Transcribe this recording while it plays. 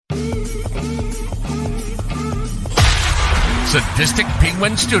Sadistic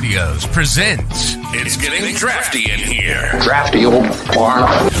Penguin Studios presents It's Getting Drafty in Here. Drafty old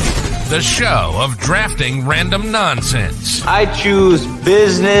barn. The show of drafting random nonsense. I choose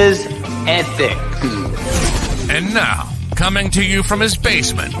business ethics. And now, coming to you from his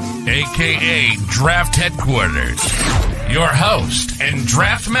basement, a.k.a. Draft Headquarters, your host and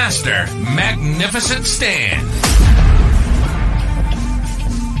draft master, Magnificent Stan.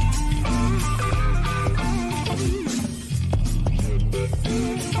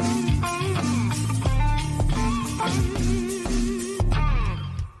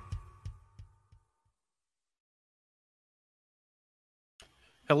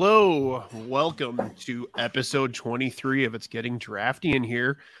 Hello, welcome to episode 23 of It's Getting Drafty in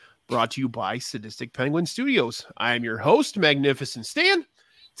Here, brought to you by Sadistic Penguin Studios. I am your host, Magnificent Stan.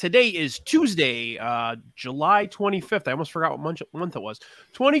 Today is Tuesday, July 25th. I almost forgot what month it was.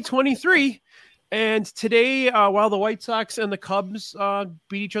 2023. And today, while the White Sox and the Cubs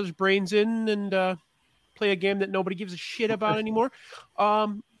beat each other's brains in and play a game that nobody gives a shit about anymore,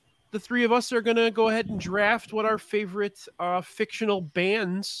 the three of us are going to go ahead and draft what our favorite fictional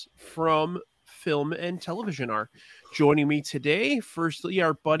bands from film and television are. Joining me today, firstly,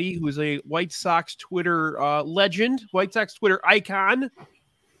 our buddy who is a White Sox Twitter legend, White Sox Twitter icon.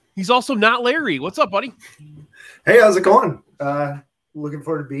 He's also not Larry. What's up, buddy? Hey, how's it going? Looking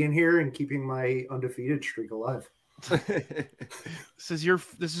forward to being here and keeping my undefeated streak alive. This is your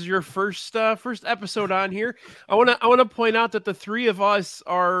first episode on here. I want to point out that the three of us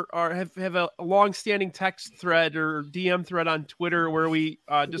have a long-standing text thread or DM thread on Twitter where we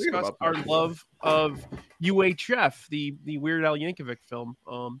discuss our love of UHF, the Weird Al Yankovic film.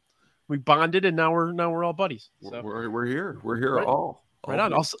 We bonded and now we're all buddies. So we're here. We're here right, all right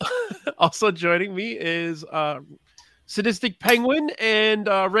on. Also joining me is Sadistic Penguin and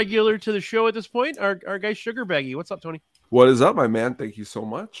regular to the show at this point, our guy Sugar Baggy. What's up, Tony? What is up, my man? Thank you so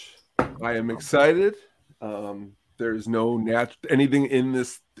much. I am excited. There's no anything in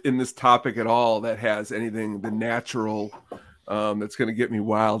this topic at all that has anything the natural that's going to get me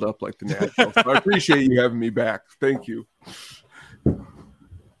wild up like the natural. So I appreciate you having me back. Thank you.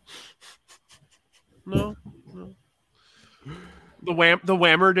 No. The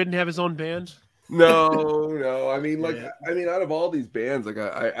Whammer didn't have his own band. No. I mean, out of all these bands, like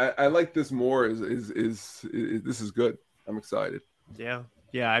I like this more. Is this is good? I'm excited. Yeah.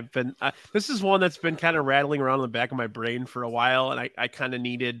 I've been. This is one that's been kind of rattling around in the back of my brain for a while, and I kind of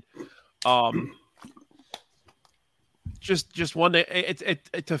needed, just one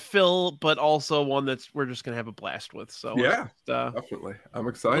to fill, but also one that's we're just gonna have a blast with. So yeah, definitely. I'm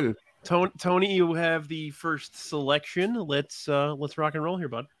excited. Tony, you have the first selection. Let's rock and roll here,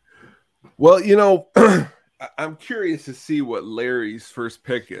 bud. Well, I'm curious to see what Larry's first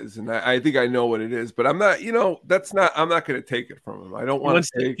pick is, and I think I know what it is, but I'm not. I'm not going to take it from him. I don't want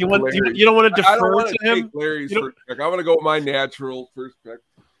to take. You don't want to defer to him. Larry's first pick. I want to go with my natural first pick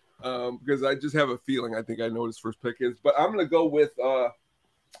because I just have a feeling. I think I know what his first pick is, but I'm going to go with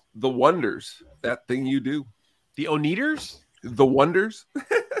the Wonders. That thing you do. The Oneaters. The Wonders.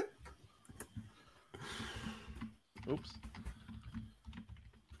 Oops.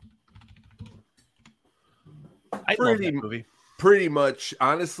 I love that movie. Pretty much,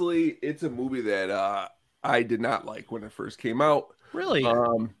 honestly, it's a movie that I did not like when it first came out. Really?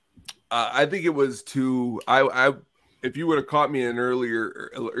 I think it was if you would have caught me in an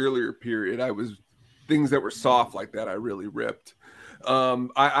earlier period, I was things that were soft like that. I really ripped.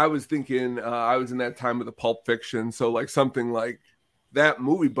 I was thinking I was in that time of the Pulp Fiction, so like something like that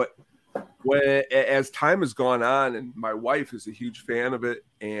movie. But as time has gone on, and my wife is a huge fan of it,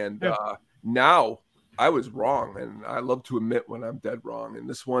 and now. I was wrong, and I love to admit when I'm dead wrong. And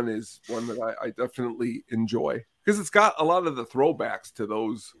this one is one that I definitely enjoy because it's got a lot of the throwbacks to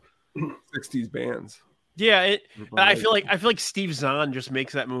those 60s bands. Yeah, I feel like Steve Zahn just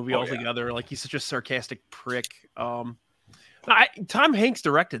makes that movie altogether. Yeah. Like he's such a sarcastic prick. Tom Hanks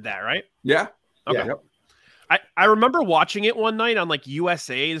directed that, right? Yeah. Okay. Yeah. I remember watching it one night on like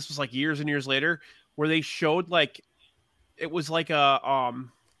USA. This was like years and years later, where they showed like it was like a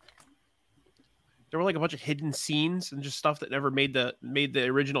there were like a bunch of hidden scenes and just stuff that never made the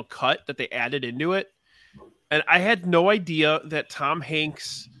original cut that they added into it. And I had no idea that Tom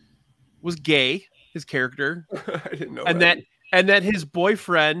Hanks was gay, his character. I didn't know and that his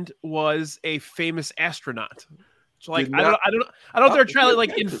boyfriend was a famous astronaut. So like I don't know if they're trying to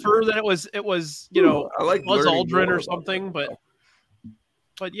like infer that it was I like Buzz Aldrin or something, but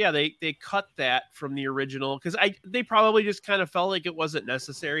yeah, they cut that from the original because they probably just kind of felt like it wasn't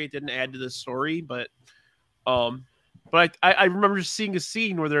necessary. It didn't add to the story, but I remember just seeing a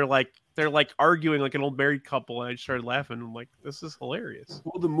scene where they're like they're like arguing like an old married couple, and I just started laughing. I'm like, this is hilarious.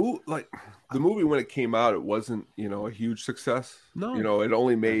 Well, the movie when it came out, it wasn't a huge success. No. It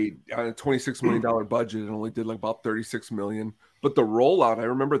only made on a $26 million budget. It only did like about 36 million. But the rollout, I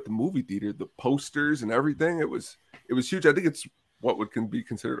remember at the movie theater, the posters and everything, it was huge. I think it's what can be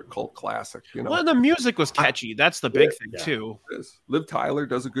considered a cult classic. Well, and the music was catchy. That's the big thing too. Liv Tyler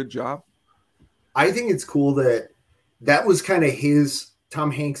does a good job. I think it's cool that was kind of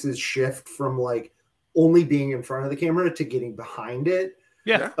Tom Hanks's shift from like only being in front of the camera to getting behind it.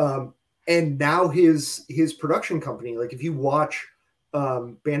 Yeah. And now his production company, like if you watch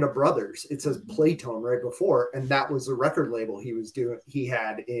Band of Brothers, it says Playtone right before, and that was the record label he was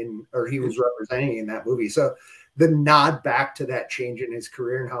representing in that movie. So the nod back to that change in his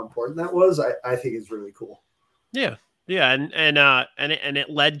career and how important that was, I think is really cool. Yeah. And it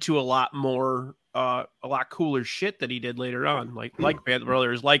led to a lot more, a lot cooler shit that he did later on, like Band of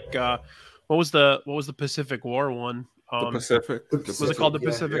Brothers, like what was the Pacific War one? The Pacific. Was it called the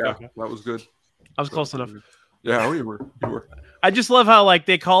Pacific? Yeah, okay. that was good. I was close enough. Yeah, you were. I just love how like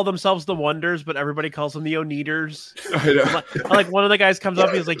they call themselves the Wonders, but everybody calls them the Oneaters. I know. Like one of the guys comes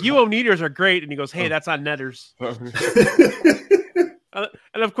up, he's like, "You Oneaters are great," and he goes, "Hey, that's on Netters."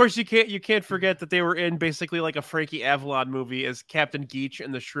 And of course, you can't forget that they were in basically like a Frankie Avalon movie as Captain Geach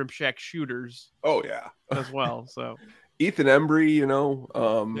and the Shrimp Shack Shooters. Oh yeah, as well. So Ethan Embry,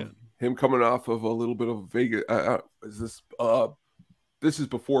 him coming off of a little bit of Vegas. This is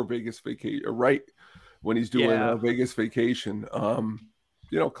before Vegas Vacation, right? When he's doing Vegas Vacation.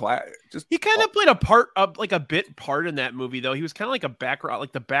 He kind of played a part of like a bit part in that movie, though. He was kind of like a background,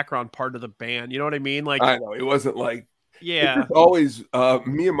 like the background part of the band. You know what I mean? Like I know it wasn't like. Yeah. Always,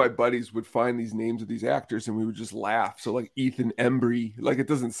 me and my buddies would find these names of these actors, and we would just laugh. So like Ethan Embry, like it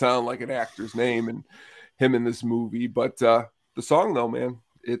doesn't sound like an actor's name, and him in this movie, but the song though, man,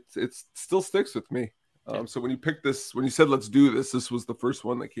 it still sticks with me. So when you picked this, when you said let's do this, this was the first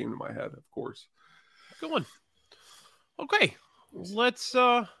one that came to my head, of course. Good one. Okay, let's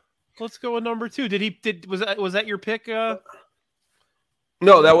go with number 2. Was that your pick?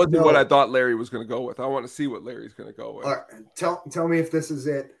 No, that wasn't what I thought Larry was going to go with. I want to see what Larry's going to go with. All right. Tell me if this is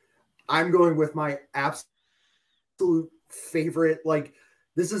it. I'm going with my absolute favorite. Like,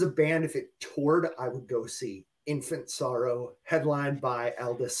 this is a band, if it toured, I would go see. Infant Sorrow, headlined by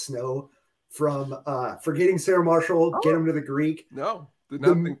Aldous Snow from Forgetting Sarah Marshall, Get Him to the Greek. No, did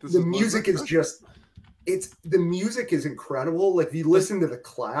not think this the music is just, the music is incredible. Like, if you listen to the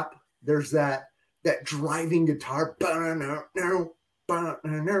clap, there's that driving guitar.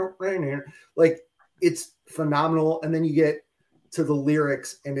 Like, it's phenomenal. And then you get to the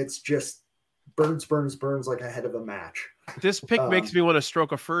lyrics and it's just burns like a head of a match. This pick makes me want to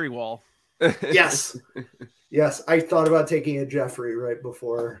stroke a furry wall. Yes. I thought about taking a Jeffrey right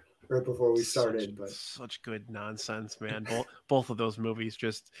before we started, but such good nonsense, man. Both of those movies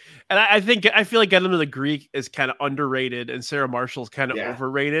just, and I feel like Get Him to the Greek is kind of underrated and Sarah Marshall's kind of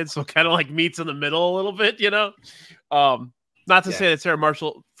overrated. So kind of like meets in the middle a little bit, Not to say that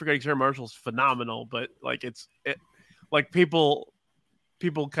Forgetting Sarah Marshall's phenomenal, but like like people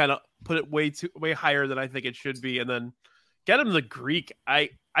kind of put it way higher than I think it should be. And then Get Him to the Greek. I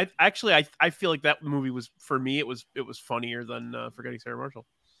feel like that movie was, for me, it was funnier than Forgetting Sarah Marshall.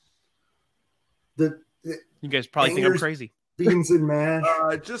 You guys probably think I'm crazy. Beans and mash.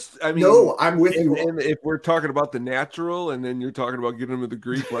 No, I'm with you. And if we're talking about The Natural, and then you're talking about Getting Him to the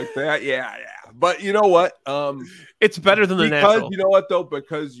Greek like that, yeah. But you know what? It's better than The Natural. You know what though?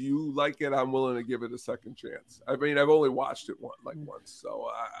 Because you like it, I'm willing to give it a second chance. I mean, I've only watched it once, so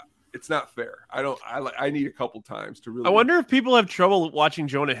it's not fair. I need a couple times to really. I wonder if people have trouble watching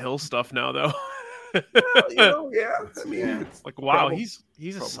Jonah Hill stuff now, though. Well, yeah. I mean, it's like, wow, he's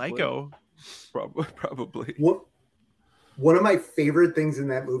a psycho. Probably. One of my favorite things in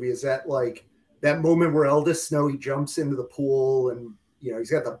that movie is that moment where Aldous Snow, he jumps into the pool and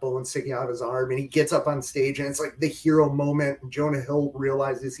he's got the bone sticking out of his arm and he gets up on stage and it's like the hero moment and Jonah Hill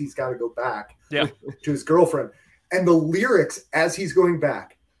realizes he's got to go back to his girlfriend. And the lyrics as he's going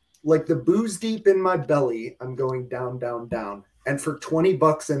back, like the booze deep in my belly, I'm going down, down, down. And for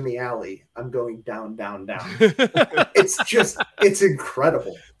 $20 in the alley, I'm going down, down, down. It's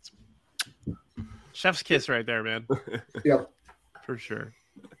incredible. Chef's kiss right there, man. Yep. For sure.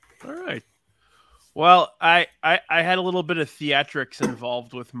 All right. Well, I had a little bit of theatrics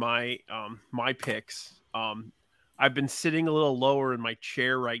involved with my my picks. I've been sitting a little lower in my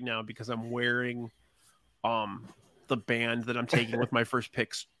chair right now because I'm wearing the band that I'm taking with my first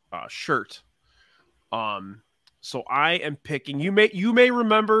picks shirt. So I am picking. You may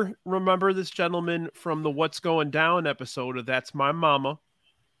remember this gentleman from the What's Going Down episode of That's My Mama.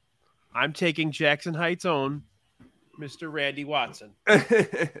 I'm taking Jackson Heights' own Mr. Randy Watson.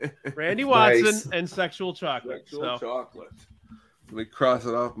 Randy Watson Nice. and Sexual Chocolate. Sexual chocolate. Let me cross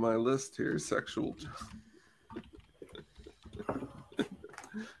it off my list here. Sexual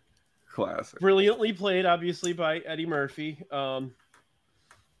classic. Brilliantly played, obviously, by Eddie Murphy.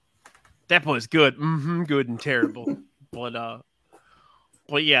 That was good. Good and terrible.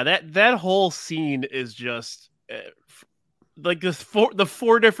 But yeah, that whole scene is just like the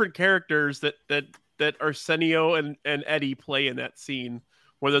four different characters that Arsenio and Eddie play in that scene,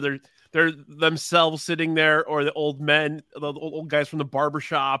 whether they're themselves sitting there or the old men, the old guys from the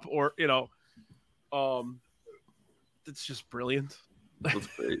barbershop, or it's just brilliant. That's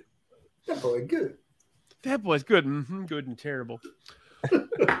great. That boy good. That boy's good. Good and terrible.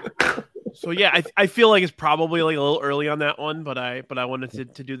 So yeah, I feel like it's probably like a little early on that one, but I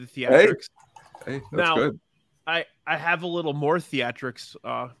wanted to do the theatrics. Hey, that's now, good. I have a little more theatrics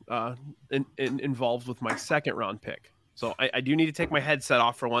involved with my second round pick. So I do need to take my headset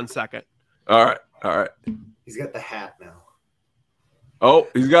off for 1 second. All right. He's got the hat now. Oh,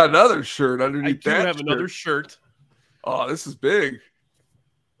 he's got another shirt underneath I do that have another shirt. Oh, this is big.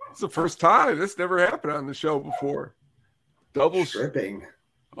 It's the first time. This never happened on the show before. Double stripping.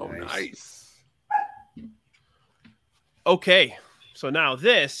 Oh, nice. Okay, so now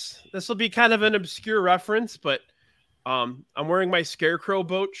this will be kind of an obscure reference, but I'm wearing my Scarecrow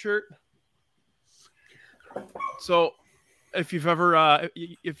boat shirt. So if you've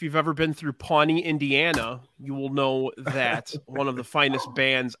ever been through Pawnee, Indiana, you will know that one of the finest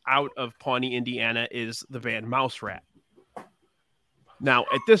bands out of Pawnee, Indiana is the band Mouse Rat. Now,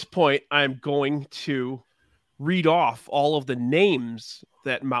 at this point, I'm going to read off all of the names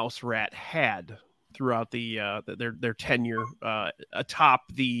that Mouse Rat had throughout their tenure atop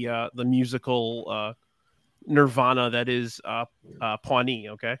the musical nirvana that is Pawnee.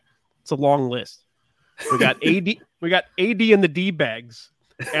 Okay, it's a long list. We got AD and the D-Bags,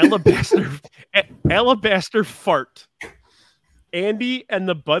 Alabaster Fart, Andy and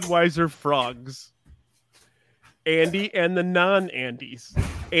the Budweiser Frogs, Andy and the Non-Andys,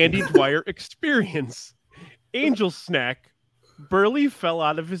 Andy Dwyer Experience, Angel Snack, Burley fell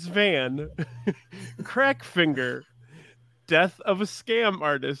out of his van, Crackfinger, Death of a Scam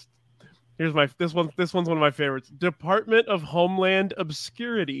Artist. Here's this one's one of my favorites. Department of Homeland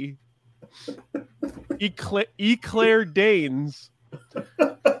Obscurity, Eclair Danes,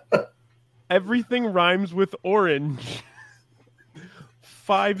 Everything Rhymes with Orange,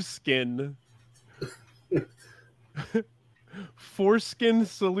 Five Skin, Foreskin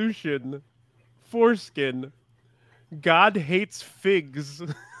Solution, Foreskin, God Hates Figs.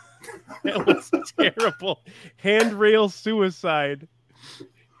 That was terrible. Handrail Suicide,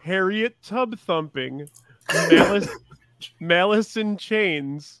 Harriet Tub Thumping, Malice in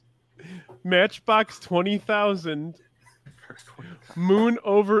Chains, Matchbox 20,000, Moon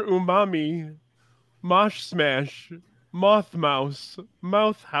Over Umami, Mosh Smash, Moth Mouse,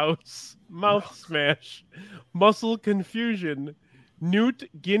 Mouth House, Mouth Smash, Muscle Confusion, Newt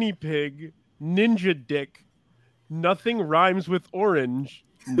Guinea Pig, Ninja Dick, Nothing Rhymes with Orange,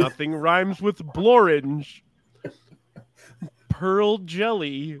 Nothing Rhymes with Blorange, Pearl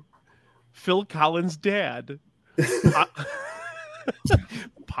Jelly, Phil Collins' Dad,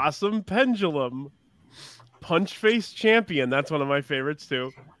 Possum Pendulum, Punch Face Champion, that's one of my favorites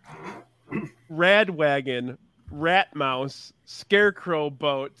too, Radwagon, Rat Mouse, Scarecrow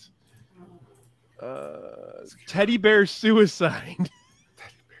Boat, Teddy Bear Suicide,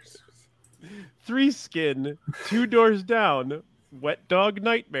 Three Skin, Two Doors Down, Wet Dog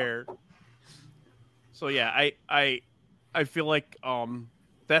Nightmare. So yeah, I feel like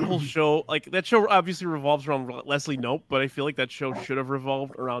that whole show, like that show obviously revolves around Leslie Knope, but I feel like that show should have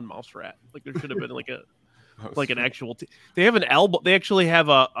revolved around Mouse Rat. Like there should have been like an actual they have an album. They actually have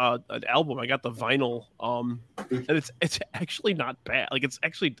an album. I got the vinyl, and it's actually not bad. Like it's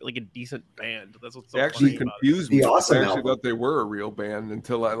actually like a decent band. That's what's so actually confused me. Awesome I actually album. thought they were a real band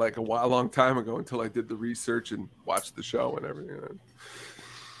until I a long time ago until I did the research and watched the show and everything.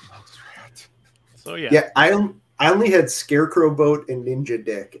 So yeah. Yeah, I only had Scarecrow Boat and Ninja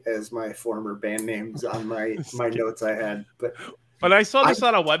Dick as my former band names on my notes I had, but when I saw this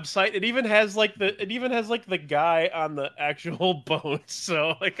on a website, it even has like the guy on the actual boat.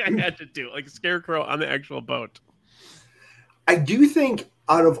 So like I had to do like Scarecrow on the actual boat. I do think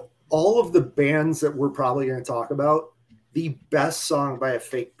out of all of the bands that we're probably going to talk about, the best song by a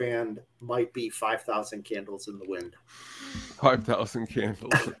fake band might be 5,000 Candles in the Wind. 5,000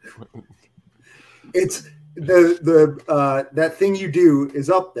 Candles. It's the that thing you do is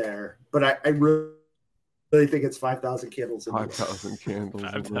up there, but I really really think it's 5,000 candles in the wind. 5,000 candles.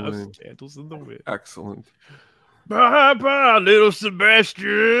 5,000 candles in the wind. Excellent. Bye bye, little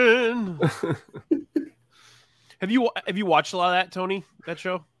Sebastian. Have you watched a lot of that, Tony? That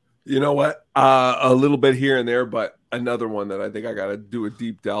show? You know what? A little bit here and there, but another one that I think I got to do a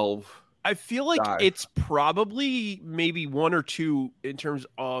deep delve. I feel like dive. it's probably maybe one or two in terms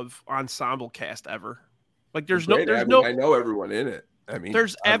of ensemble cast ever. Like there's I know everyone in it. I mean,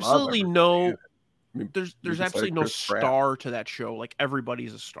 there's absolutely no there's absolutely no Chris Pratt. star to that show. Like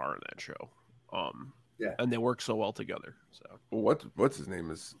everybody's a star in that show. Yeah. And they work so well together. So what's his name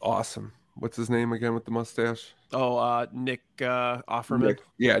is awesome. What's his name again with the mustache? Oh, Nick Offerman.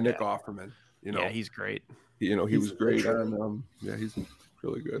 Nick Offerman. You know, yeah, he's great. You know, he was great on he's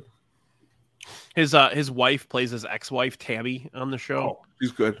really good. His wife plays his ex-wife Tammy on the show. Oh,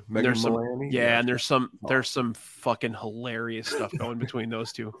 she's good. Megan There's Mullally. and there's some fucking hilarious stuff going between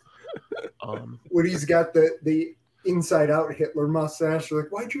those two. When he's got the inside out Hitler mustache, you're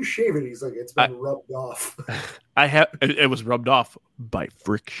like, why'd you shave it? He's like, it's been rubbed off. It was rubbed off by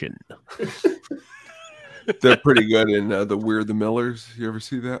friction. They're pretty good in the We're the Millers. You ever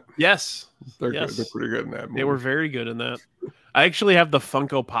see that? Yes. They're good. They're pretty good in that movie. They were very good in that. I actually have the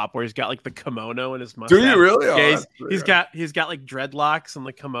Funko Pop where he's got like the kimono in his mustache. Do you really? Yeah, he's got like dreadlocks and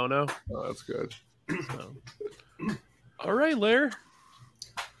the kimono. Oh, that's good. So. All right, Lair.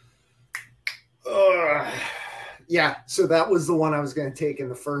 Yeah, so that was the one I was going to take in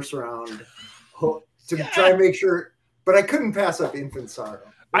the first round to try and make sure, but I couldn't pass up Infant Sorrow.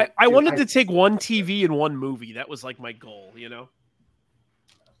 I wanted to take one TV and one movie. That was like my goal, you know?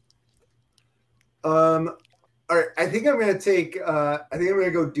 All right, I think I'm going to take, I'm going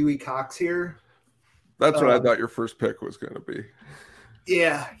to go Dewey Cox here. That's what I thought your first pick was going to be.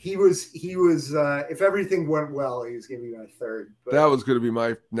 Yeah, he was, if everything went well, he was going to be my third. But that was going to be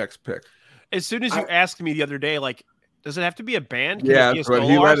my next pick. As soon as you asked me the other day, like, does it have to be a band? Yeah, but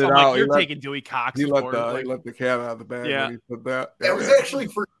he let it out. Like, you're taking Dewey Cox. He let the cat out of the bag when he said that. That was actually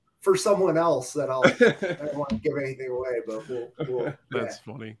for someone else that I don't want to give anything away, but we'll That's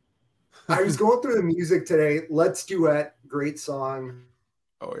funny. I was going through the music today. Let's Duet, great song.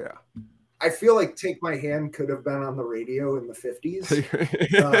 Oh yeah. I feel like Take My Hand could have been on the radio in the 50s.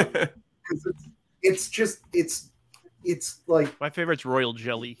 Because it's like my favorite's Royal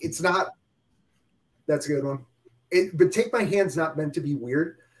Jelly. It's not. That's a good one. But Take My Hand's not meant to be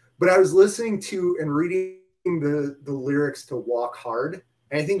weird. But I was listening to and reading the lyrics to Walk Hard.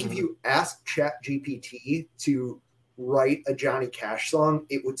 And I think if you ask ChatGPT to write a Johnny Cash song,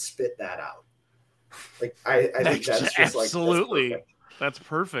 it would spit that out. Like I think that's just absolutely. That's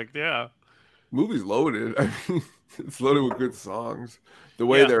perfect. Yeah. Movie's loaded. I mean, it's loaded with good songs. The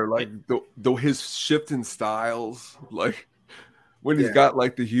way they're like his shift in styles, like when he's got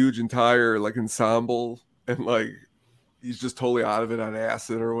like the huge entire like ensemble and like he's just totally out of it on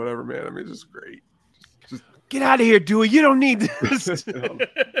acid or whatever, man. I mean, it's just great. Just get out of here, Dewey. You don't need this.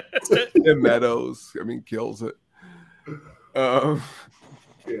 And Meadows, I mean, kills it. Yeah.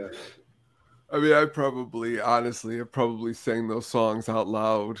 I mean, I probably sang those songs out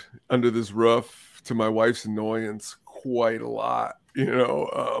loud under this roof to my wife's annoyance quite a lot. You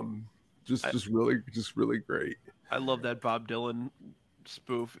know, just really great. I love that Bob Dylan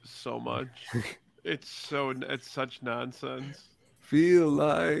spoof so much. It's such nonsense. Feel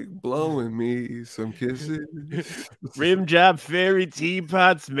like blowing me some kisses. Rim job, fairy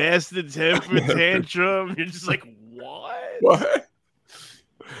teapots, master temper tantrum. You're just like, what?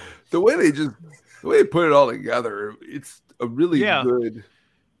 The way they put it all together, it's a really good.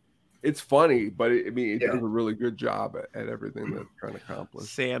 It's funny, but it does a really good job at everything they're trying to accomplish.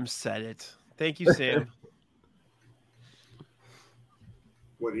 Sam said it. Thank you, Sam.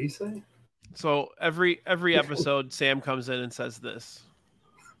 What did he say? So every episode, Sam comes in and says this.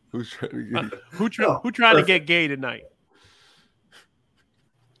 Who's trying to get who trying to get gay tonight?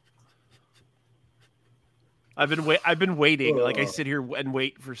 I've been waiting. Like I sit here and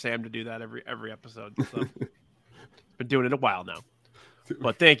wait for Sam to do that every episode. So. Been doing it a while now.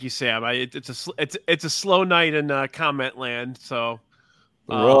 But thank you, Sam. It's a slow night in comment land. So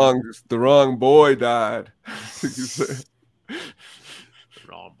the wrong boy died. The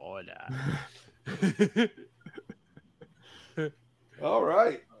wrong boy died. All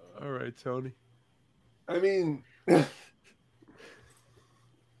right, Tony. I mean,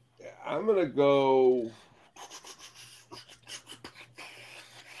 I'm gonna go.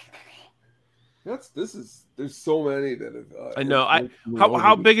 There's so many that have. I know.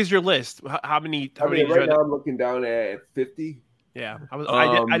 How big is your list? How many? Right now I'm looking down at 50. Yeah,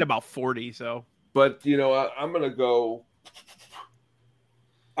 I had about 40. So, but I'm gonna go.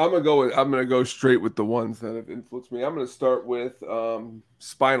 I'm gonna go straight with the ones that have influenced me. I'm gonna start with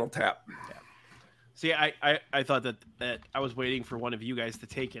Spinal Tap. Yeah. See, I thought that I was waiting for one of you guys to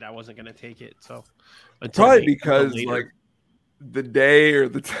take it. I wasn't gonna take it, so probably because like the day or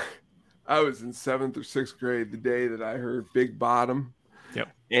the I was in 7th or 6th grade the day that I heard Big Bottom. Yep.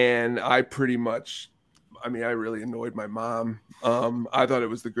 And I pretty much, I really annoyed my mom. I thought it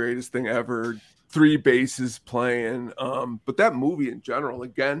was the greatest thing ever. 3 basses playing. But that movie in general,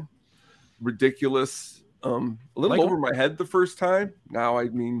 again, ridiculous. A little over my head the first time. Now,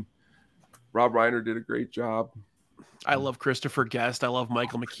 Rob Reiner did a great job. I love Christopher Guest. I love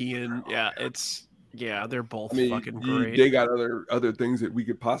Michael McKean. Yeah, they're both fucking great. They got other things that we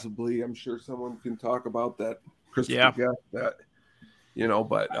could possibly, I'm sure someone can talk about that. Christopher Guest, that,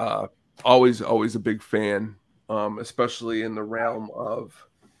 but always a big fan, especially in the realm of,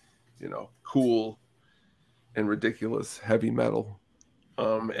 cool and ridiculous heavy metal.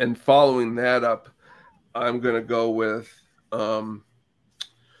 And following that up, I'm going to go with, I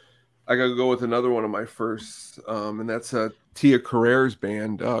got to go with another one of my firsts, and that's Tia Carrere's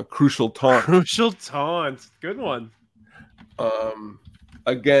band, Crucial Taunt. Crucial Taunt. Good one.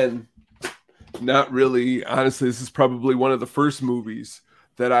 Again, not really. Honestly, this is probably one of the first movies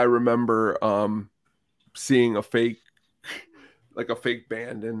that I remember seeing a fake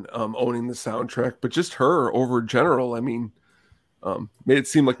band and owning the soundtrack. But just her over general, made it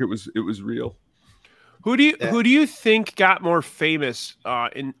seem like it was real. Who do you think got more famous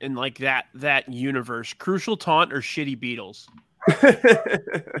in like that universe? Crucial Taunt or Shitty Beatles?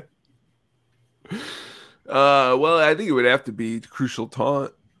 Well, I think it would have to be Crucial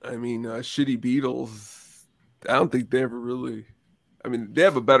Taunt. Shitty Beatles, I don't think they ever really. They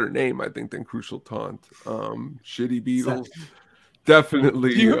have a better name, I think, than Crucial Taunt. Shitty Beatles,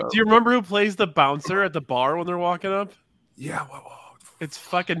 definitely. Do you remember who plays the bouncer at the bar when they're walking up? Yeah. It's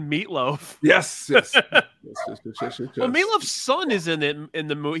fucking Meatloaf. Yes. Well, Meatloaf's son is in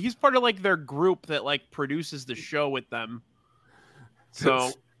the movie. He's part of like their group that like produces the show with them.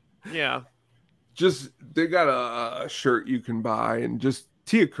 So, yeah. Just they got a shirt you can buy, and just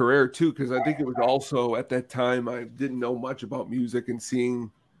Tia Carrere too, because I think it was also at that time I didn't know much about music, and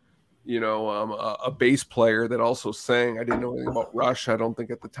seeing, a bass player that also sang. I didn't know anything about Rush, I don't think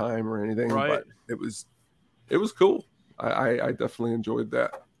at the time or anything, right. But it was cool. I definitely enjoyed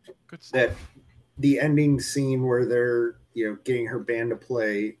that. Good stuff. That the ending scene where they're getting her band to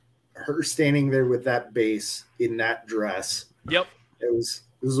play, her standing there with that bass in that dress. Yep. It was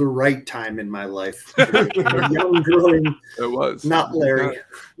the right time in my life. A young growing. It was not Larry.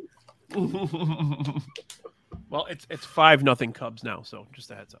 Well, it's 5-0 Cubs now, so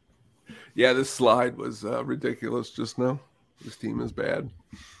just a heads up. Yeah, this slide was ridiculous just now. This team is bad.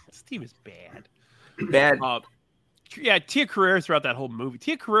 Bad. Yeah, Tia Carrere throughout that whole movie.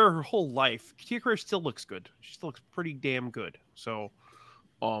 Tia Carrere, her whole life. Tia Carrere still looks good. She still looks pretty damn good. So,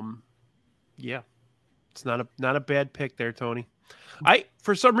 yeah, it's not a bad pick there, Tony. I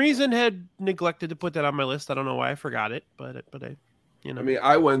for some reason had neglected to put that on my list. I don't know why I forgot it, but I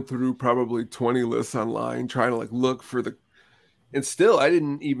I went through probably 20 lists online trying to look for and still I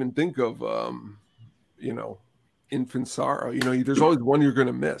didn't even think of Infant Sorrow. There's always one you're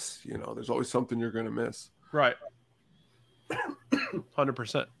gonna miss. There's always something you're gonna miss. Right.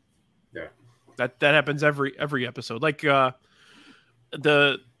 100%. Yeah. That happens every episode. Like the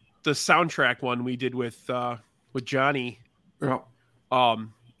soundtrack one we did with Johnny. Yeah.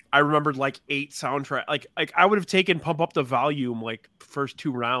 I remembered like 8 soundtrack. Like I would have taken Pump Up the Volume like first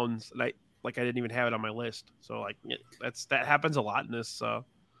 2 rounds, and I didn't even have it on my list. So that happens a lot in this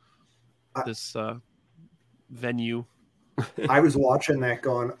venue. I was watching that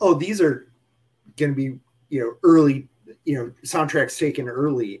going, oh, these are going to be early, soundtracks taken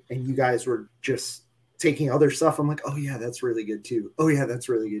early, and you guys were just taking other stuff. I'm like, oh yeah, that's really good too. Oh yeah, that's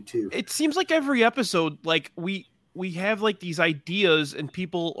really good too. It seems like every episode, like we have like these ideas, and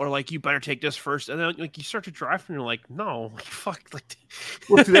people are like, you better take this first, and then like you start to draft, and you're like, no, fuck. Like,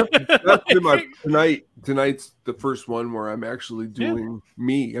 well, see, that's tonight's the first one where I'm actually doing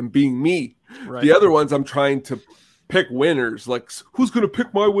me. I'm being me. Right. The other ones I'm trying to pick winners. Like, who's going to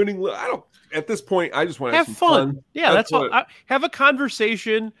pick my winning list? I don't. At this point, I just want to have some fun. Yeah, that's all. Have a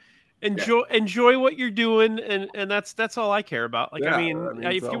conversation. Enjoy what you're doing, and that's all I care about. Like,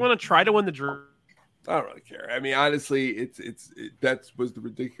 if you want to try to win the draft, I don't really care. Honestly, that was the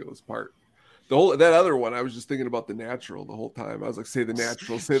ridiculous part. That other one, I was just thinking about The Natural the whole time. I was like, say The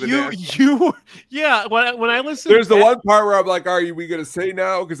Natural, say The Natural. Yeah. When I listen, there's the one part where I'm like, are we gonna say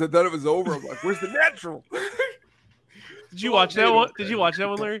now? Because I thought it was over. I'm like, where's The Natural? Did you watch that one? Did you watch that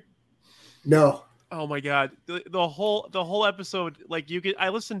one, Larry? No. Oh my god, the whole episode, like I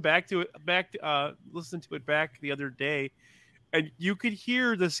listened to it back the other day, and you could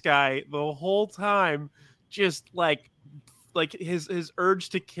hear this guy the whole time, just like his urge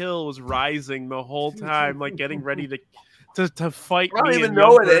to kill was rising the whole time, like getting ready to fight. I don't me even and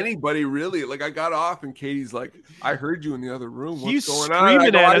know Yumper. anybody really. Like I got off and Katie's like, I heard you in the other room. What's He's going on?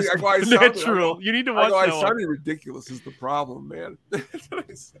 screaming at us. Natural. You need to watch that. I sounded ridiculous is the problem, man. That's what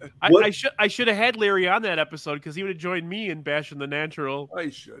I said. I should have had Larry on that episode because he would have joined me in bashing the natural. I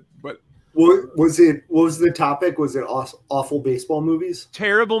should, but what was the topic? Was it awful baseball movies?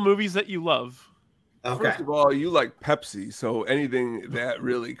 Terrible movies that you love. Okay. First of all, you like Pepsi, so anything that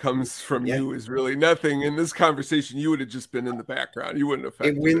really comes from you is really nothing. In this conversation, you would have just been in the background. You wouldn't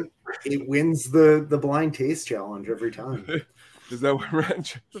affect it. It wins the blind taste challenge every time. Is that what we're on?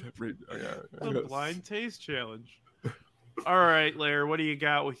 The blind taste challenge. All right, Larry, what do you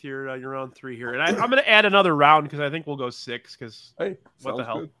got with your round 3 here? And I'm going to add another round because I think we'll go 6. Because what the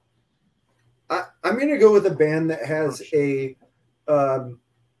hell? Good. I'm going to go with a band that has a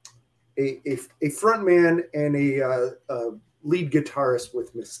front man and a lead guitarist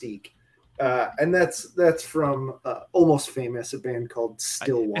with mystique, and that's from Almost Famous, a band called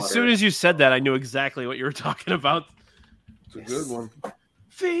Stillwater. As soon as you said that, I knew exactly what you were talking about. It's a good one.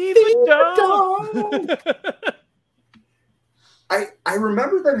 Fever Dog. I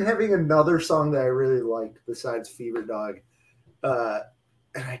remember them having another song that I really liked besides Fever Dog,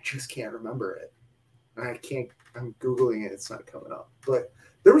 and I just can't remember it. I'm Googling it. It's not coming up, but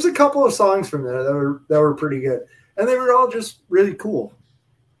there was a couple of songs from there that were pretty good, and they were all just really cool.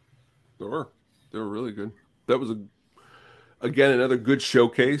 They were really good. That was again another good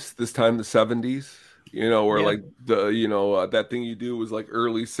showcase. This time the 70s, where like the that thing you do was like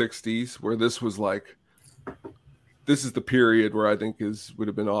early 60s, where this was like this is the period where I think would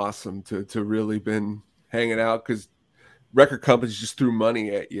have been awesome to really been hanging out because record companies just threw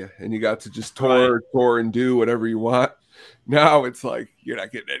money at you and you got to just tour and do whatever you want. Now it's like you're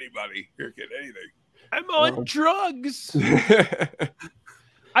not getting anybody. You're getting anything. I'm on drugs.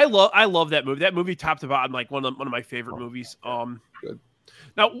 I love that movie. That movie, top to bottom, like one of my favorite movies. Good.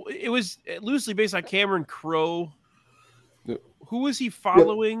 Now it was loosely based on Cameron Crowe. Yep. Who was he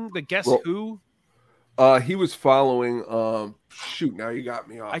following? The Guess Who? He was following. Shoot, now you got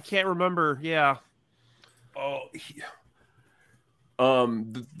me off. I can't remember. Yeah. Oh.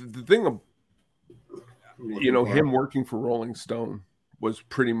 The thing of him working for Rolling Stone was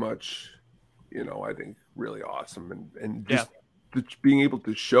pretty much, I think really awesome and just being able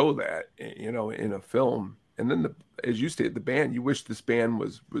to show that, in a film. And then as you stated, the band, you wish this band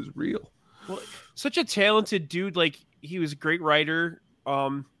was real. Well, such a talented dude. Like he was a great writer.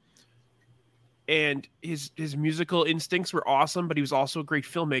 And his musical instincts were awesome, but he was also a great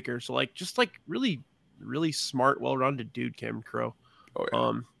filmmaker. So just really, really smart, well-rounded dude, Cameron Crowe. Oh,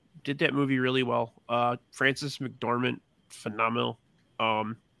 yeah. Did that movie really well. Frances McDormand, phenomenal.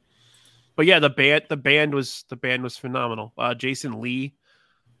 But yeah, the band was phenomenal. Jason Lee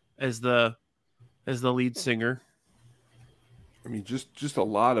as the lead singer. I mean, just a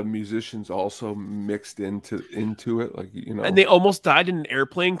lot of musicians also mixed into it, like And they almost died in an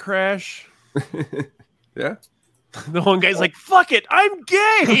airplane crash. Yeah. The one guy's like, "Fuck it, I'm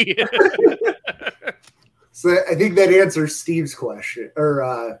gay." So I think that answers Steve's question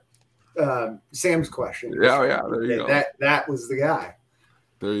or Sam's question. Yeah. There you go. That was the guy.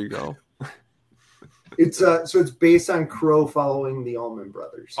 There you go. It's so it's based on Crow following the Allman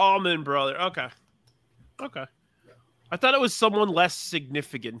Brothers. Allman Brother. Okay. I thought it was someone less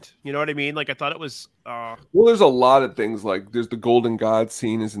significant. You know what I mean? Like I thought it was. Well, there's a lot of things. Like there's the Golden God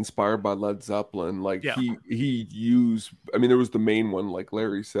scene is inspired by Led Zeppelin. Like he used. I mean, there was the main one, like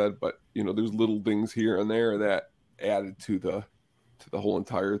Larry said, but there's little things here and there that added to the whole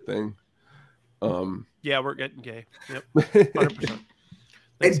entire thing. Yeah, we're getting gay. Yep, 100%.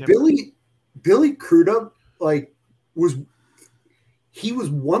 And Billy Crudup, was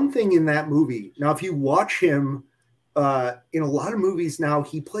one thing in that movie. Now, if you watch him. In a lot of movies now,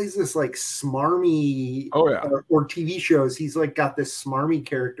 he plays this smarmy. Oh yeah. Or TV shows, he's got this smarmy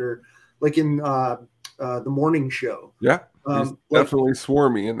character, like in the morning show. Yeah, he's definitely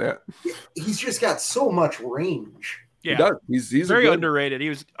swarmy in that. He's just got so much range. Yeah, he does. He's very underrated. He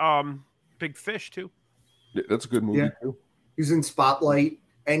was Big Fish too. Yeah, that's a good movie too. He was in Spotlight,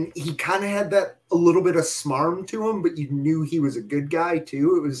 and he kind of had that a little bit of smarm to him, but you knew he was a good guy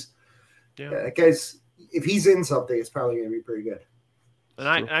too. It was that guy's. If he's in something, it's probably going to be pretty good.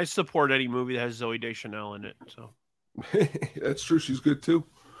 And I support any movie that has Zooey Deschanel in it. So that's true. She's good too.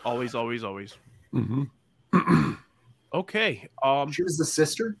 Always. Mm-hmm. Okay. She was the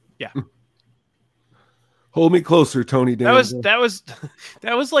sister. Yeah. Hold me closer, Tony Danza. That was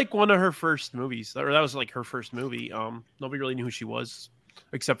like one of her first movies, or that was like her first movie. Nobody really knew who she was,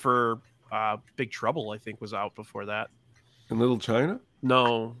 except for Big Trouble. I think was out before that. In Little China?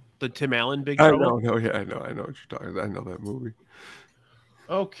 No, the Tim Allen Big I Trouble. know. Yeah, I know what you're talking about. I know that movie.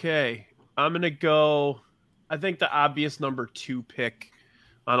 Okay, I'm gonna go. I think the obvious number 2 pick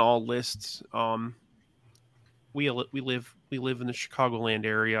on all lists. We live in the Chicagoland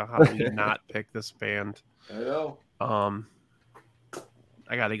area. How do we not pick this band? I know.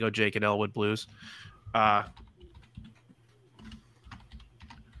 I got to go Jake and Elwood Blues.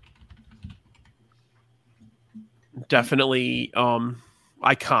 Definitely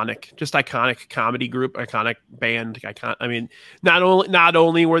iconic comedy group, iconic band. I mean, not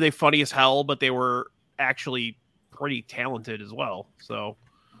only were they funny as hell, but they were actually pretty talented as well. So,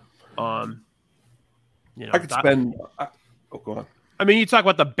 I could spend. Go on. I mean, you talk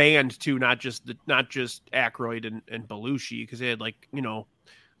about the band too, not just Aykroyd and Belushi, because they had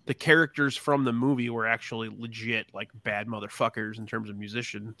the characters from the movie were actually legit bad motherfuckers in terms of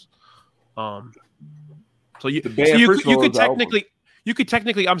musicians. So you could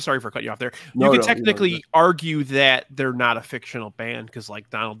technically I'm sorry for cutting you off there. You could technically argue that they're not a fictional band because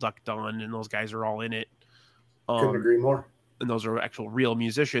Donald Duck Dunn and those guys are all in it. Couldn't agree more. And those are actual real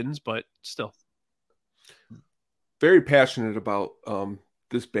musicians, but still. Very passionate about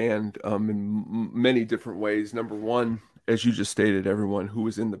this band in many different ways. Number one, as you just stated, everyone who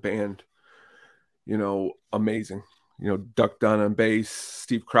was in the band, amazing. Duck Dunn on bass,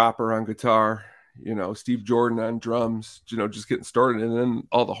 Steve Cropper on guitar, Steve Jordan on drums, just getting started. And then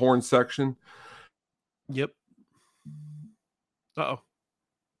all the horn section. Yep. Uh-oh.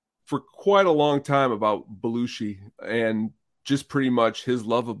 For quite a long time about Belushi and just pretty much his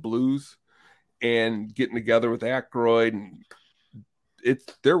love of blues. And getting together with Aykroyd, and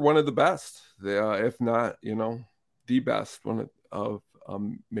they're one of the best, if not, the best one of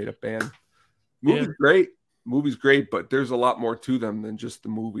made up band. Movie's great, but there's a lot more to them than just the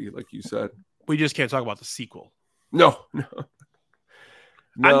movie, like you said. We just can't talk about the sequel. No. I'm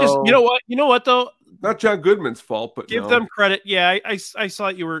just, you know what though? Not John Goodman's fault, but give them credit. Yeah, I saw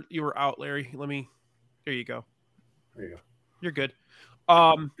you were out, Larry. There you go. There you go. You're good.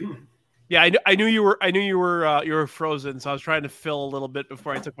 Yeah, I knew you were frozen, so I was trying to fill a little bit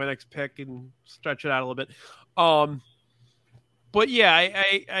before I took my next pick and stretch it out a little bit. But yeah,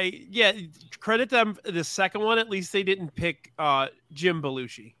 I credit them. The second one, at least they didn't pick Jim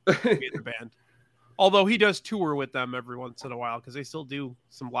Belushi to be in the band, although he does tour with them every once in a while because they still do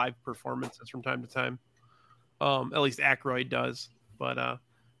some live performances from time to time. At least Aykroyd does, but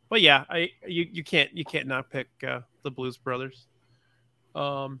yeah, you can't not pick the Blues Brothers.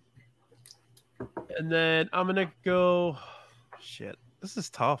 And then I'm going to go... Shit. This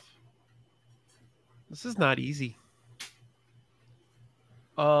is tough. This is not easy.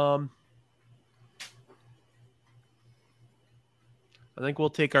 I think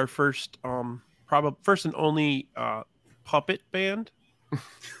we'll take our first, probably first and only puppet band.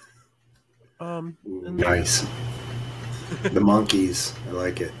 Nice. The Monkees. I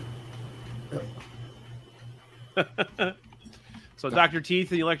like it. Yep. So Dr. Teeth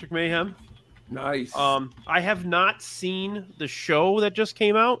and the Electric Mayhem. Nice. I have not seen the show that just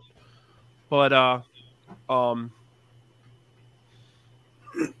came out, but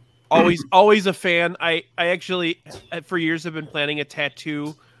always a fan. I actually for years have been planning a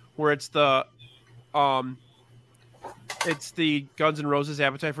tattoo where it's the Guns N' Roses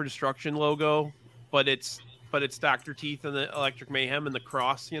Appetite for Destruction logo, but it's Dr. Teeth and the Electric Mayhem and the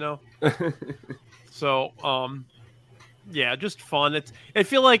cross, So yeah, just fun. I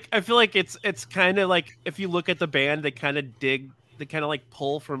feel like it's kind of like if you look at the band, they kind of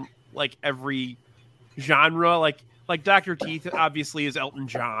pull from every genre. Like Dr. Teeth obviously is Elton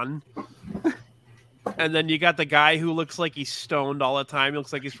John, and then you got the guy who looks like he's stoned all the time. He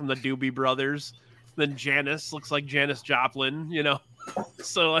looks like he's from the Doobie Brothers. Then Janis looks like Janis Joplin,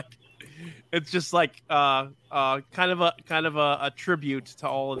 So it's just kind of a tribute to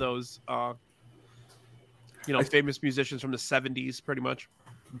all of those. Famous musicians from the 70s, pretty much.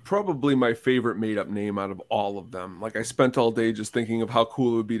 Probably my favorite made-up name out of all of them. I spent all day just thinking of how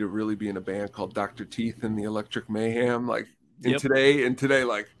cool it would be to really be in a band called Dr. Teeth and the Electric Mayhem. Today,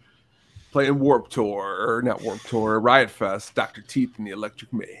 playing Warped Tour, or not Warped Tour, Riot Fest, Dr. Teeth and the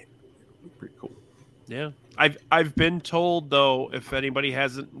Electric Mayhem. Pretty cool. Yeah. I've been told, though, if anybody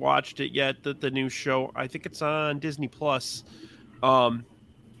hasn't watched it yet, that the new show, I think it's on Disney Plus.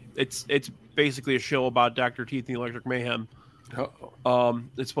 It's basically a show about Dr. Teeth and the Electric Mayhem.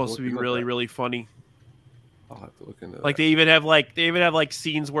 It's supposed to be really, really funny. I'll have to look into that. Like they even have like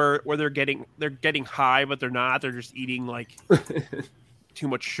scenes where they're getting high, but they're not. They're just eating like too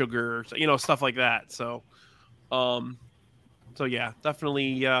much sugar, stuff like that. So, yeah,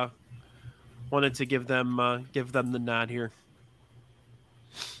 definitely wanted to give them the nod here.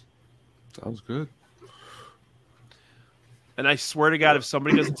 Sounds good. And I swear to God, if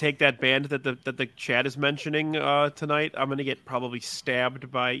somebody doesn't take that band that the chat is mentioning tonight, I'm gonna get probably stabbed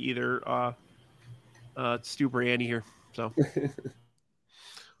by either Stu or Annie here. So,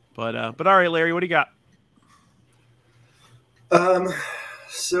 but all right, Larry, what do you got?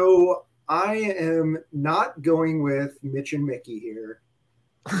 So I am not going with Mitch and Mickey here.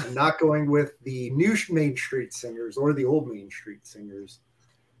 I'm not going with the new Main Street Singers or the old Main Street Singers.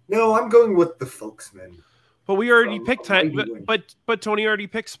 No, I'm going with the Folksmen. But we already picked time. But Tony already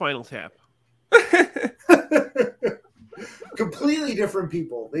picked Spinal Tap. Completely different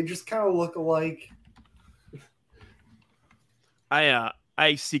people. They just kind of look alike.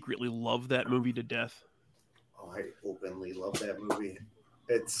 I secretly love that movie to death. Oh, I openly love that movie.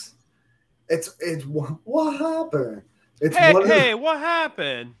 It's what happened? What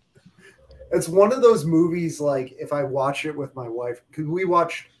happened? It's one of those movies, like, if I watch it with my wife, because we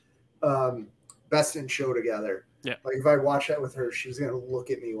watched Best in Show together. Yeah. Like, if I watch that with her, she's going to look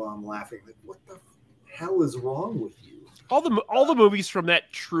at me while I'm laughing. Like, what the hell is wrong with you? All the movies from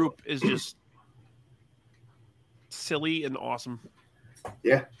that troupe is just silly and awesome.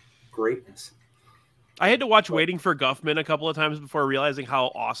 Yeah. Greatness. I had to watch Waiting for Guffman a couple of times before realizing how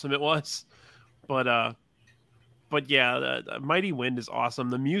awesome it was. But yeah, the Mighty Wind is awesome.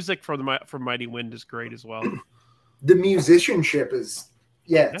 The music from Mighty Wind is great as well. The musicianship is,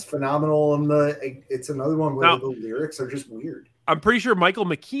 it's phenomenal. And it's another one where the lyrics are just weird. I'm pretty sure Michael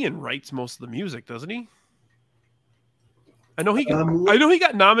McKean writes most of the music, doesn't he? I know he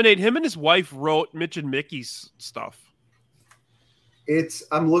got nominated. Him and his wife wrote Mitch and Mickey's stuff.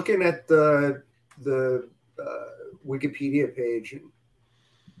 I'm looking at the Wikipedia page.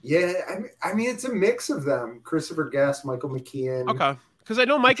 Yeah, I mean it's a mix of them. Christopher Guest, Michael McKean. Okay, because I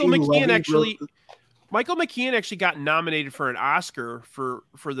know Michael McKean actually got nominated for an Oscar for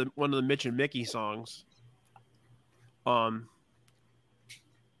one of the Mitch and Mickey songs. I'm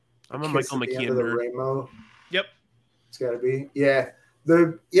a Michael McKean nerd. Rainbow. Yep, it's got to be. Yeah,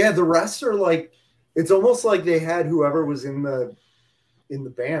 the rest are like, it's almost like they had whoever was in the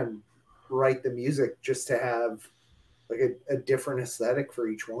band write the music just to have like a different aesthetic for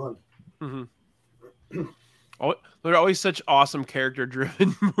each one. Mm-hmm. Oh, they're always such awesome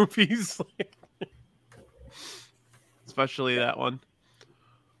character-driven movies, especially that one.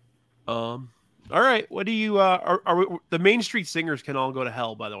 All right, what do you? Are we, the Main Street Singers can all go to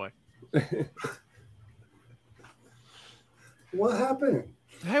hell? By the way. What happened?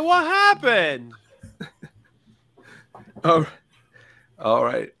 Hey, what happened? All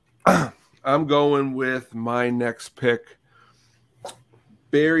right. I'm going with my next pick,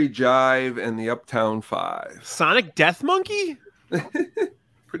 Barry Jive and the Uptown Five. Sonic Death Monkey?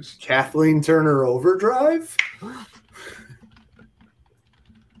 Kathleen Turner Overdrive?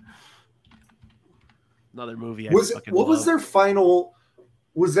 Another movie. What was their final?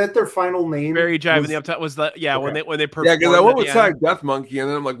 Was that their final name? Barry Jive and the Uptown was the when they performed. Yeah, because I went with Sonic Death Monkey, and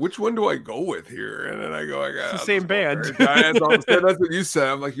then I'm like, which one do I go with here? And then I go, it's the same band. That's what you said.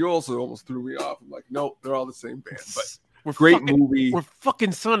 I'm like, you also almost threw me off. I'm like, nope, they're all the same band. But movie. We're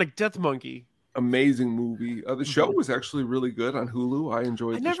fucking Sonic Death Monkey. Amazing movie. The show was actually really good on Hulu. I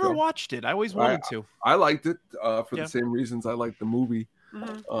enjoyed it. I never watched it. I always wanted to. I liked it for the same reasons I liked the movie.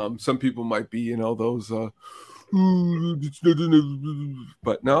 Mm-hmm. Some people might be, those.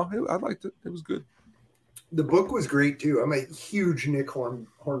 But no, I liked it. It was good. The book was great too. I'm a huge Nick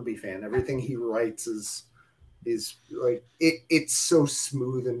Hornby fan. Everything he writes is like it's so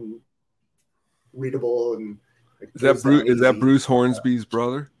smooth and readable. And is that Bruce Hornsby's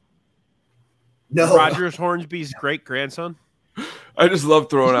brother? No, Rogers Hornsby's great grandson. I just love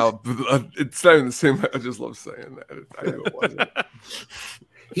throwing out. It's not even the same. I just love saying that. I knew it wasn't.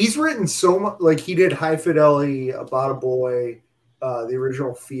 He's written so much. Like he did High Fidelity, About a Boy, the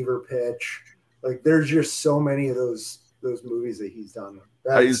original Fever Pitch. Like there's just so many of those movies that he's done.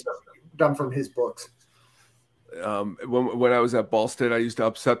 Done from his books. When I was at Ball State, I used to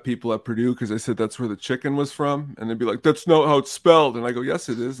upset people at Purdue because I said that's where the chicken was from, and they'd be like, "That's not how it's spelled." And I go, "Yes,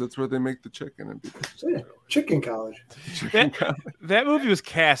 it is. That's where they make the chicken." And Chicken College. That movie was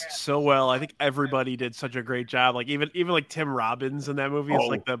cast so well. I think everybody did such a great job. Like even like Tim Robbins in that movie is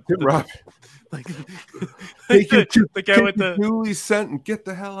like the Robbins. Like the guy with the newly sent and get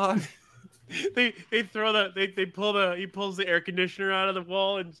the hell out. He pulls the air conditioner out of the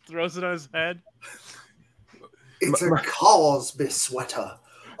wall and throws it on his head. It's a Cosby sweater.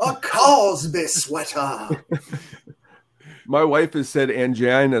 A Cosby sweater. My wife has said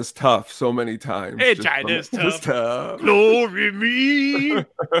angina's tough so many times. Angina's tough. Glory me.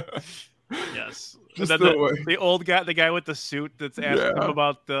 Yes. The old guy, the guy with the suit that's asking him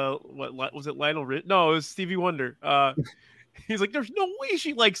about what was it, Lionel Rich? No, it was Stevie Wonder. He's like, there's no way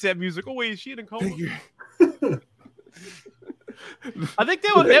she likes that music. Oh, wait, is she in a coma? I think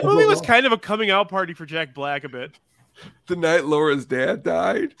that movie was kind of a coming out party for Jack Black a bit. The night Laura's dad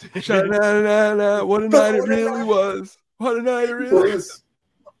died. Sha-na-na-na, what a night it really was. What a night it really was.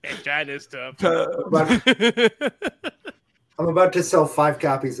 Angina's tough. I'm about to sell 5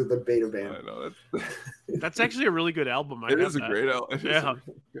 copies of the Beta Band. I know. That's actually a really good album. It is a great album. Yeah.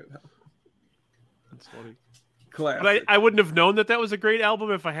 That's funny. Classic. But I wouldn't have known that was a great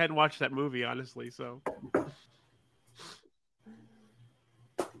album if I hadn't watched that movie, honestly. So.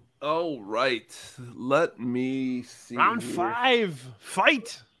 All right. Let me see. Round 5.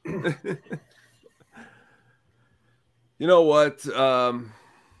 Fight. You know what?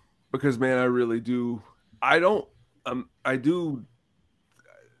 Because, man, I really do. I do.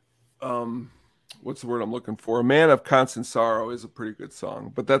 What's the word I'm looking for? A Man of Constant Sorrow is a pretty good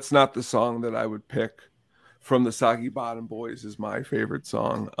song, but that's not the song that I would pick from the Soggy Bottom Boys is my favorite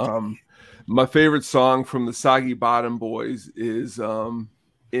song. My favorite song from the Soggy Bottom Boys is In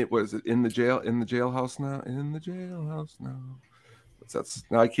the Jailhouse Now. That's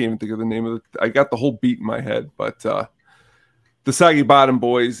now I can't even think of the name of it. I got the whole beat in my head, but the Soggy Bottom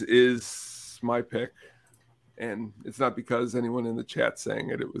Boys is my pick. And it's not because anyone in the chat sang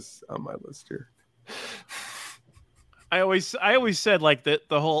it. It was on my list here. I always said like the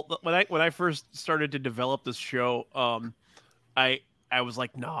whole when I first started to develop this show, I was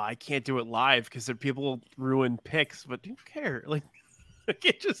like, no, I can't do it live because people ruin picks. But who care? Like,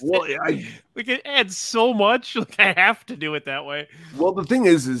 we can add so much. Like, I have to do it that way. Well, the thing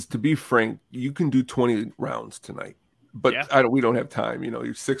is to be frank, you can do 20 rounds tonight, but we don't have time. You know,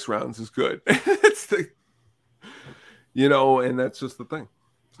 your 6 rounds is good. It's and that's just the thing.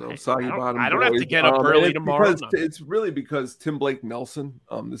 So Soggy Bottom. I don't have to get up early tomorrow. It's really because Tim Blake Nelson.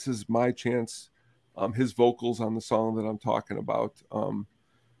 This is my chance. His vocals on the song that I'm talking about. I'm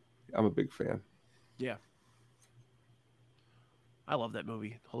a big fan. Yeah, I love that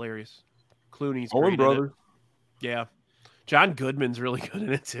movie. Hilarious. Clooney's Owen great brother. in it. Yeah, John Goodman's really good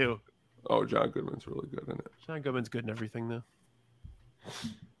in it too. Oh, John Goodman's really good in it. John Goodman's good in everything though,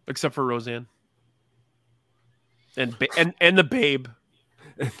 except for Roseanne. And the Babe.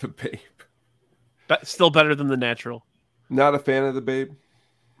 And the Babe. But still better than The Natural. Not a fan of the Babe.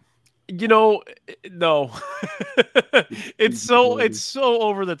 No. it's so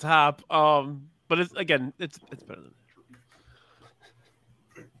over the top. But it's better than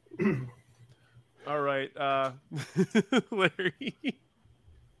The Natural. All right, Larry.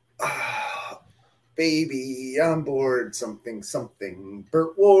 Baby, on board, something.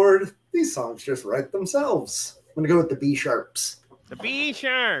 Burt Ward. These songs just write themselves. I'm going to go with the B sharps. The B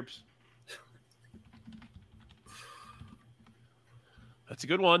sharps. That's a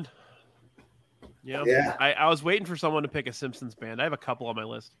good one. Yeah. I was waiting for someone to pick a Simpsons band. I have a couple on my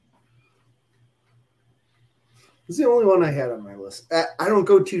list. It's the only one I had on my list. I don't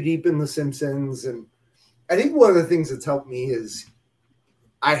go too deep in the Simpsons. And I think one of the things that's helped me is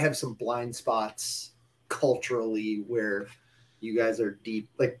I have some blind spots culturally where you guys are deep.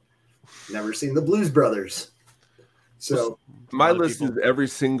 Like, never seen the Blues Brothers. So my list is every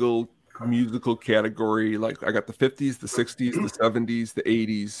single musical category. Like I got the 50s, the 60s, the 70s, the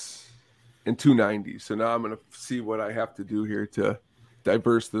 80s, and 2 90s. So now I'm going to see what I have to do here to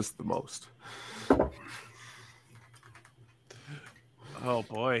diverse this the most. Oh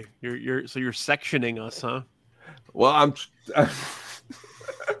boy, you're sectioning us, huh? Well,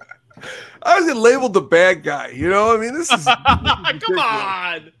 I was labeled the bad guy. You know, I mean, this is come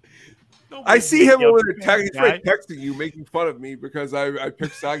on. I see him over there. He's right texting you, making fun of me because I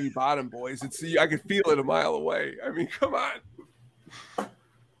picked Soggy Bottom Boys. And see, I could feel it a mile away. I mean, come on.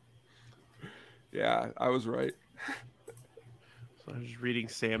 Yeah, I was right. So I was just reading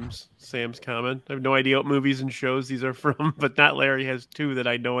Sam's comment. I have no idea what movies and shows these are from, but not Larry has 2 that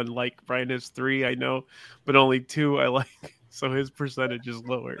I know and like. Brian has 3 I know, but only 2 I like. So his percentage is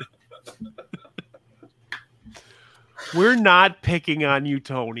lower. We're not picking on you,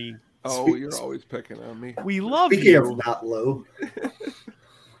 Tony. Oh, you're always picking on me. We love Speaking you. of not low.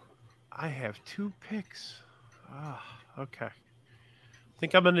 I have 2 picks. Okay. I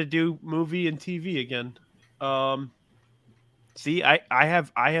think I'm gonna do movie and TV again. See, I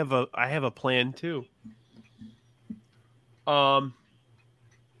have a plan too.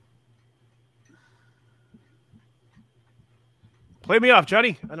 Play me off,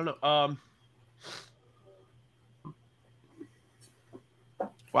 Johnny. I don't know.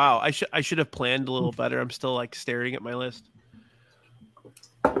 Wow, I should have planned a little better. I'm still like staring at my list.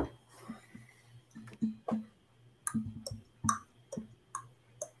 I'm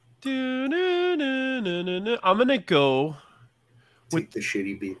gonna go with the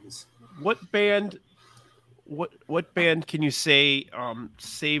shitty Beatles. What band? What band can you say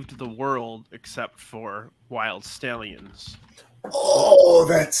saved the world except for Wild Stallions? Oh,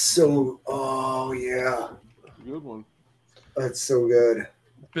 that's so. Oh yeah, Good one. That's so good.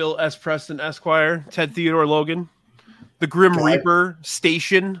 Bill S. Preston Esquire, Ted Theodore Logan, The Grim Reaper,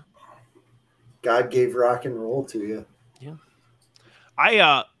 Station. God gave rock and roll to you. Yeah.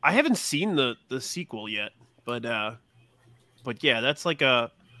 I haven't seen the sequel yet, but yeah, that's like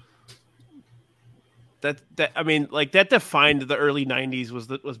that I mean, like that defined the early 90s was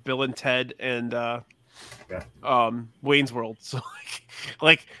Bill and Ted and Wayne's World. So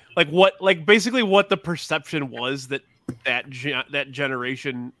like basically what the perception was that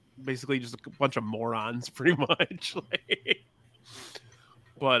generation basically just a bunch of morons pretty much.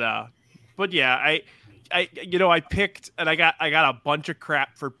 But yeah, I picked, and I got a bunch of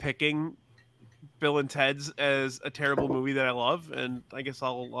crap for picking Bill and Ted's as a terrible movie that I love, and I guess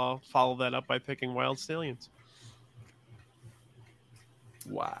I'll follow that up by picking Wild Stallions.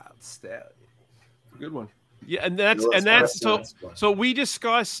 Wild Stallions. Good one. Yeah, and that's so we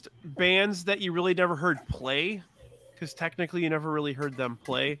discussed bands that you really never heard play, because technically you never really heard them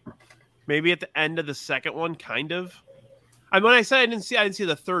play. Maybe at the end of the second one, kind of. When I said I didn't see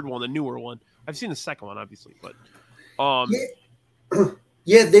the third one, the newer one. I've seen the second one, obviously, but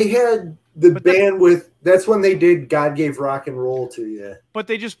yeah, they had the band that's when they did God Gave Rock and Roll to You. But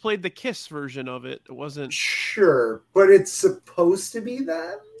they just played the Kiss version of it. It wasn't sure, but it's supposed to be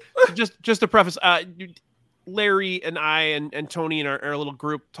that. just to preface, Larry and I and Tony in our little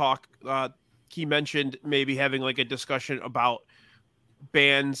group talk, he mentioned maybe having like a discussion about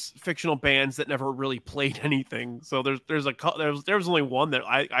fictional bands that never really played anything. So there's only one that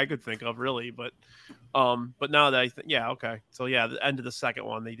I could think of really, but now that okay. So yeah, the end of the second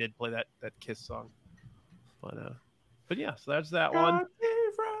one they did play that Kiss song. But yeah, so that's that one. Rock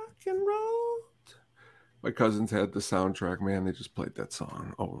and roll. My cousins had the soundtrack, man. They just played that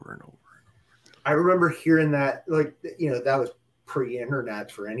song over and over. I remember hearing that, like, that was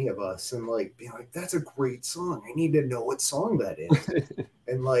pre-internet for any of us, and like being like, that's a great song. I need to know what song that is.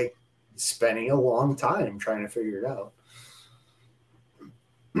 And like spending a long time trying to figure it out.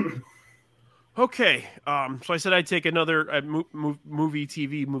 Okay. So I said I'd take another movie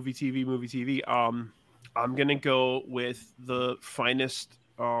TV. I'm going to go with the finest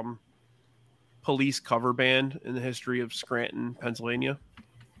police cover band in the history of Scranton, Pennsylvania.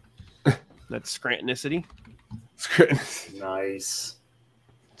 That's Scrantonicity. Nice.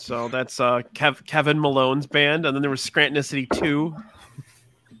 So that's Kevin Malone's band, and then there was Scrantonicity 2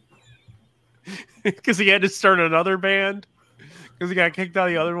 because he had to start another band because he got kicked out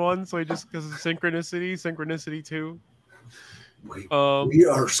of the other one. So he just because of Synchronicity 2. We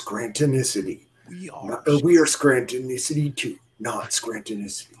are Scrantonicity. We are Scrantonicity 2, not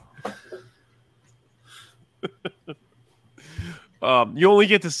Scrantonicity. You only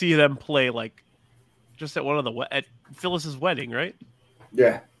get to see them play like just at one of at Phyllis's wedding, right?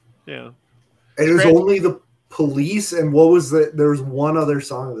 Yeah. Yeah. And it was only the Police, and what was there was one other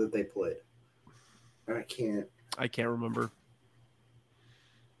song that they played. I can't remember.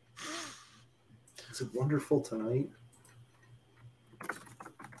 Is it Wonderful Tonight?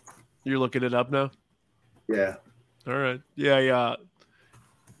 You're looking it up now? Yeah. All right. Yeah.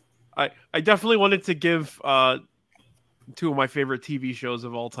 I definitely wanted to give two of my favorite TV shows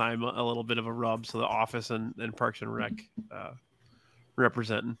of all time a little bit of a rub. So The Office and Parks and Rec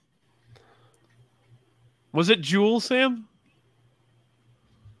representing. Was it Jewel, Sam?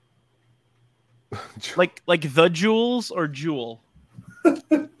 like the Jewels or Jewel?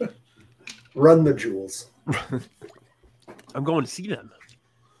 Run the Jewels. I'm going to see them.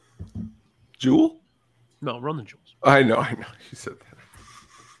 Jewel? No, Run the Jewels. I know. You said that.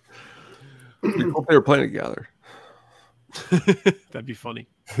 We hope they were playing together. That'd be funny.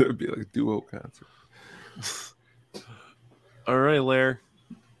 It'd be like a duo concert. All right, Lair.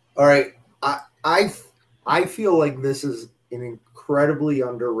 All right. I feel like this is an incredibly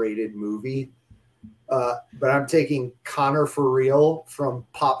underrated movie. But I'm taking Connor for Real from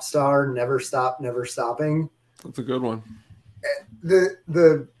Pop Star Never Stop, Never Stopping. That's a good one.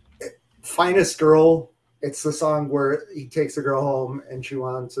 The Finest Girl. It's the song where he takes a girl home and she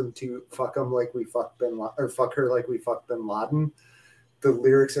wants him to fuck him like we fucked Bin Laden, or fuck her like we fucked Bin Laden. The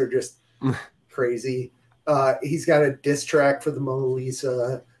lyrics are just crazy. He's got a diss track for the Mona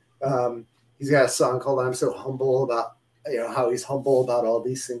Lisa. He's got a song called "I'm So Humble" about how he's humble about all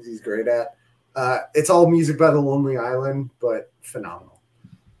these things he's great at. It's all music by The Lonely Island, but phenomenal.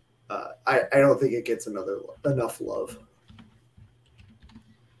 I don't think it gets enough love.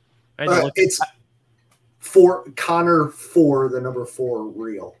 It's Connor 4, the number 4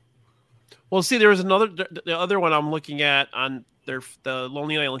 real. Well, see, there was the other one I'm looking at on the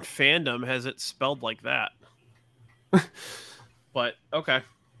Lonely Island fandom has it spelled like that. But okay,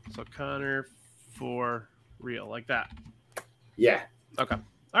 so Connor 4 real like that. Yeah. Okay.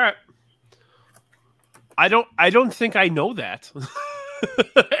 All right. I don't think I know that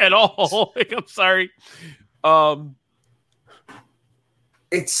at all. Like, I'm sorry. I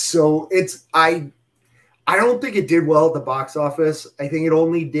don't think it did well at the box office. I think it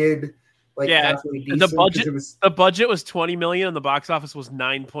only did halfway decent. The budget was $20 million and the box office was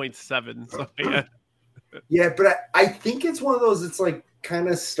 9.7. So yeah. Yeah, but I think it's one of those. It's like kind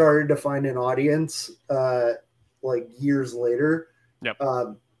of started to find an audience years later. Yep.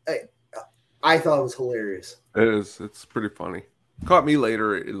 I thought it was hilarious. It is. It's pretty funny. Caught me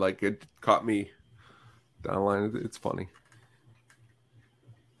later. It caught me down the line. It's funny.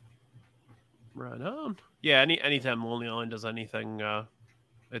 Right on. Yeah. Anytime Lonely Island does anything,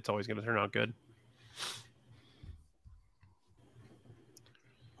 it's always going to turn out good.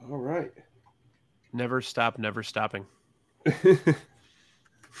 All right. Never stop, never stopping.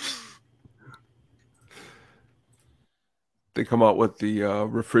 They come out with the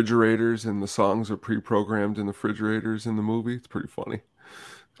refrigerators, and the songs are pre-programmed in the refrigerators in the movie. It's pretty funny.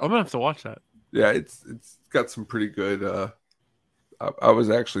 I'm gonna have to watch that. Yeah, it's got some pretty good. I was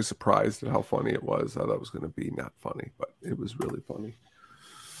actually surprised at how funny it was. I thought it was going to be not funny, but it was really funny.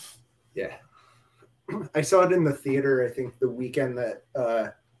 Yeah, I saw it in the theater. I think the weekend that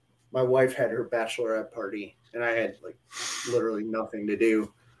my wife had her bachelorette party, and I had literally nothing to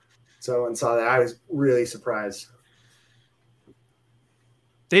do. So I went and saw that. I was really surprised.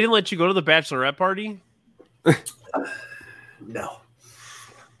 They didn't let you go to the bachelorette party? No.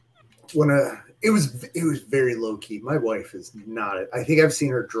 It was very low key. My wife is not. I think I've seen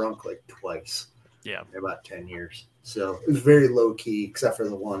her drunk twice. Yeah, in about 10 years. So it was very low key, except for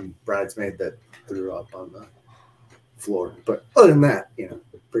the one bridesmaid that threw up on the floor. But other than that,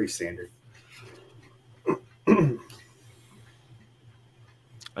 pretty standard.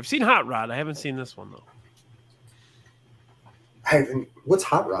 I've seen Hot Rod. I haven't seen this one though. What's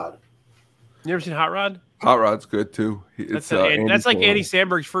Hot Rod? You ever seen Hot Rod? Hot Rod's good too. That's like Andy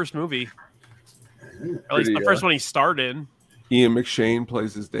Samberg's first movie. At least the first one he starred in. Ian McShane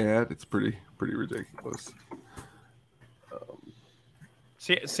plays his dad. It's pretty ridiculous.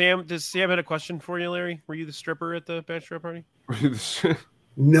 Sam, does Sam had a question for you, Larry? Were you the stripper at the bachelorette party?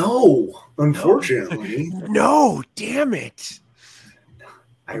 No, unfortunately. No, damn it.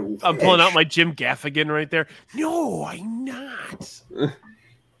 I'm pulling out my Jim Gaffigan right there. No, I'm not.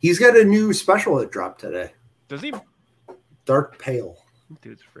 He's got a new special that dropped today. Does he? Dark Pale.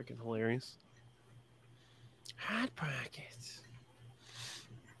 Dude's freaking hilarious. Hot Pockets.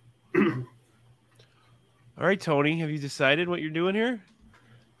 All right, Tony, have you decided what you're doing here?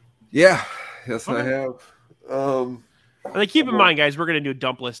 Yeah. Yes, okay. I have. And keep in mind, guys, we're going to do a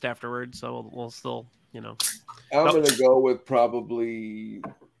dump list afterwards, so we'll still, I'm going to go with probably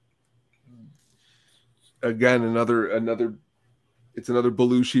again another. It's another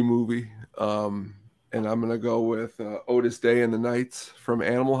Belushi movie, and I'm going to go with Otis Day and the Knights from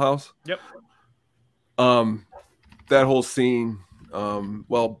Animal House. Yep. That whole scene,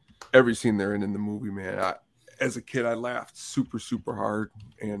 every scene they're in the movie, man. As a kid, I laughed super, super hard,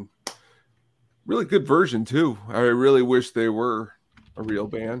 and really good version too. I really wish they were a real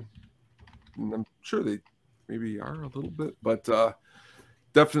band, and I'm sure they maybe are a little bit, but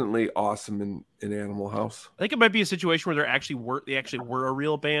definitely awesome in Animal House. I think it might be a situation where they actually were a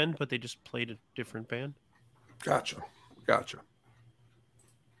real band, but they just played a different band. Gotcha.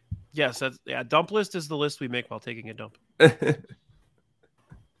 Yes, dump list is the list we make while taking a dump.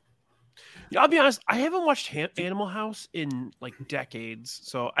 I'll be honest, I haven't watched Animal House in decades,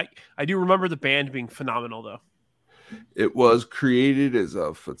 so I do remember the band being phenomenal though. It was created as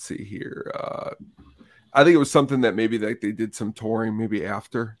let's see here. I think it was something that maybe they did some touring maybe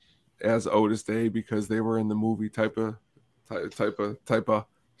after as Otis Day because they were in the movie type of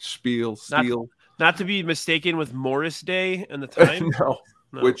spiel. Not to be mistaken with Morris Day and the Time. No,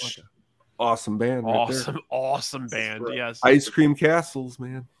 which okay. Awesome band. Awesome band. Yes. Ice Cream Castles,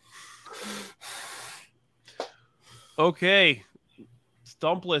 man. Okay.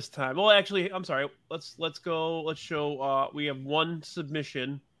 Stump list time. Well, actually, I'm sorry. Let's go. Let's show. We have one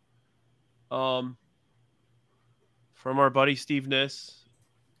submission. from our buddy Steve Niss.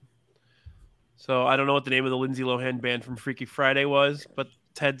 So I don't know what the name of the Lindsay Lohan band from Freaky Friday was, but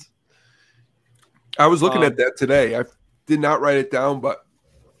Ted's. I was looking at that today. I did not write it down, but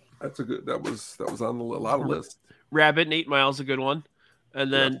that's a good. That was on a lot of lists. Rabbit and 8 Mile's a good one.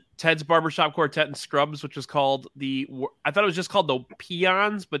 And then Ted's Barbershop Quartet and Scrubs, which was called I thought it was just called the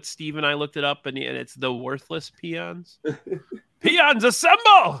Peons, but Steve and I looked it up and it's the Worthless Peons. Peons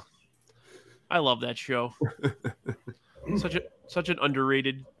assemble! I love that show. Such an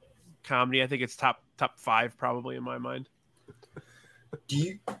underrated comedy. I think it's top 5 probably in my mind.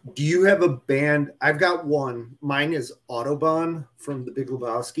 Do you have a band? I've got one. Mine is Autobahn from The Big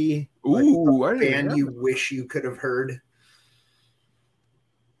Lebowski. Ooh, a band you wish you could have heard.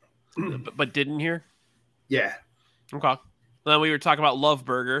 But didn't hear? Yeah. Okay. Then we were talking about Love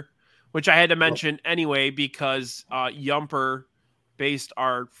Burger, which I had to mention anyway because Yumper based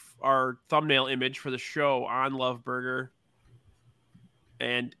our thumbnail image for the show on Love Burger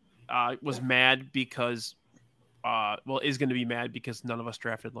and was mad because is going to be mad because none of us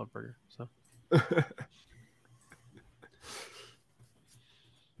drafted Love Burger. So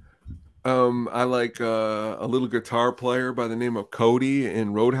I like a little guitar player by the name of Cody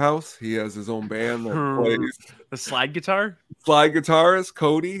in Roadhouse. He has his own band that plays the slide guitar. Slide guitarist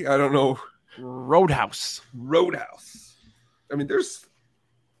Cody. I don't know. Roadhouse. I mean,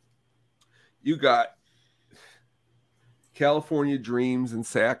 you got California Dreams and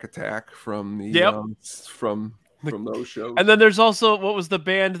Sack Attack from the from those shows. And then there's also what was the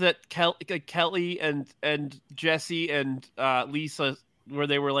band that Kelly and Jesse and Lisa, where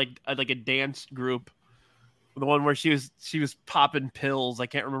they were like a dance group, the one where she was popping pills. I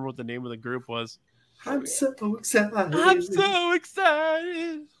can't remember what the name of the group was. I'm so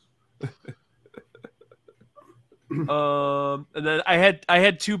excited. And then I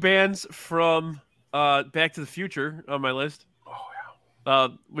had 2 bands from Back to the Future on my list. Oh yeah.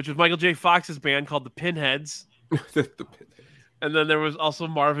 Which was Michael J. Fox's band called the Pinheads. And then there was also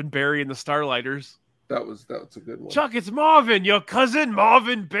Marvin Berry and the Starlighters. That was a good one. Chuck, it's Marvin, your cousin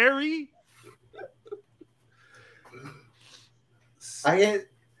Marvin Berry.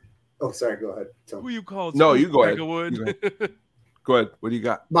 Oh, sorry. Go ahead. Who you called? No, you go ahead. Go ahead. What do you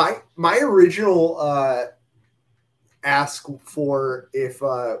got? My original ask for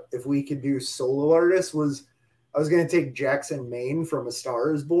if we could do solo artists was I was going to take Jackson Maine from A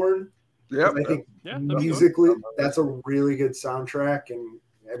Star Is Born. Yeah, I think musically that's a really good soundtrack, and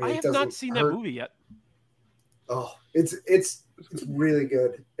I have not seen that movie yet. Oh, it's really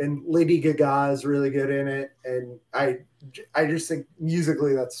good, and Lady Gaga is really good in it, and I just think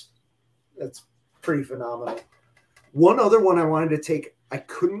musically that's pretty phenomenal. One other one I wanted to take, I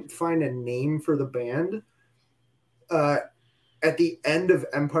couldn't find a name for the band. At the end of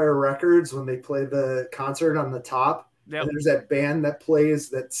Empire Records, when they play the concert on the top, there's that band that plays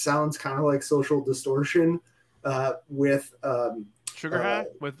that sounds kind of like Social Distortion with Sugar High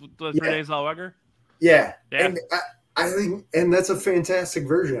with Renee Zellweger. Yeah. And I think, and that's a fantastic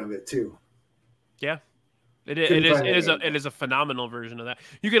version of it too. Yeah. It is a phenomenal version of that.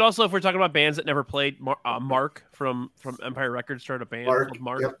 You could also, if we're talking about bands that never played, Mark from Empire Records started a band called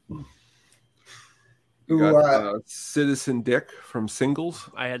Mark. Yep. You got Citizen Dick from Singles.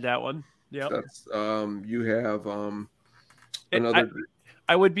 I had that one. Yeah. That's you have another.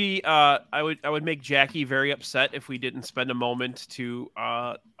 I would make Jackie very upset if we didn't spend a moment to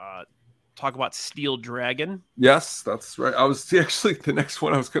talk about Steel Dragon. Yes, that's right. I was actually the next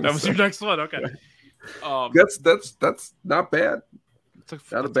one I was going to say. That was your next one. Okay. That's not bad.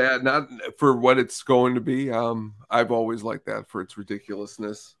 Not for what it's going to be. I've always liked that for its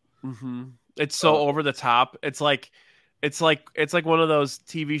ridiculousness. Mm-hmm. It's so over the top. It's like one of those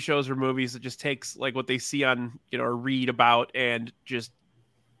TV shows or movies that just takes like what they see on, or read about and just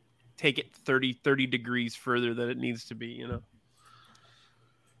take it 30 degrees further than it needs to be, Is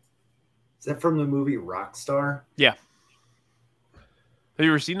that from the movie Rockstar? Yeah. Have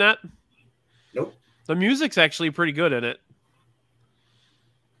you ever seen that? Nope. The music's actually pretty good in it.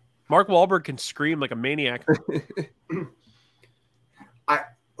 Mark Wahlberg can scream like a maniac.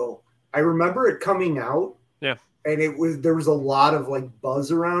 I remember it coming out. Yeah. And there was a lot of like buzz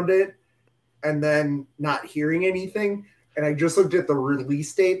around it and then not hearing anything. And I just looked at the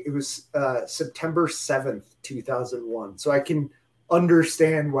release date. It was September 7th, 2001. So I can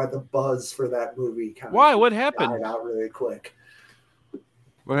understand why the buzz for that movie what happened? Died out really quick.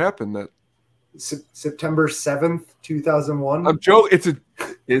 What happened? That September 7th, 2001. I'm joking.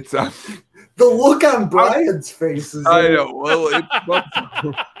 It's the look on Brian's face is. I know. Well,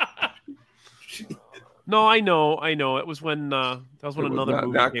 No, I know. It was when another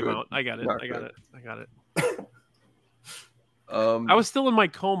movie came out. I got it. I was still in my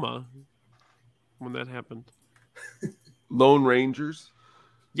coma when that happened. Lone Rangers.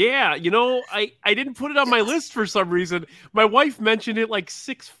 Yeah, I didn't put it on my list for some reason. My wife mentioned it like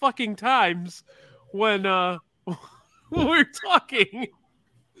 6 fucking times when when we were talking.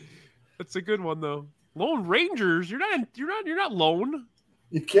 That's a good one though. Lone Rangers, you're not lone.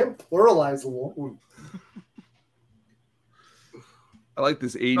 You can't pluralize alone. I like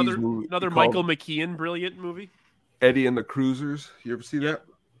this 80s movie. Another Michael McKean brilliant movie. Eddie and the Cruisers. You ever see that?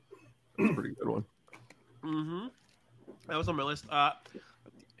 That's a pretty good one. Mm-hmm. That was on my list.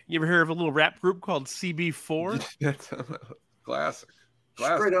 You ever hear of a little rap group called CB4? That's a classic.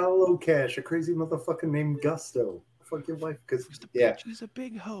 Straight out of low cash, a crazy motherfucker named Gusto. Fuck your wife, because she's a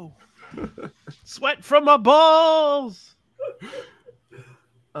big hoe. Sweat from my balls.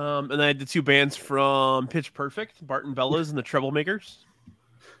 And I had the 2 bands from Pitch Perfect, Barton Bellas and the Troublemakers.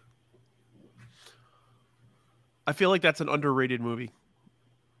 I feel like that's an underrated movie.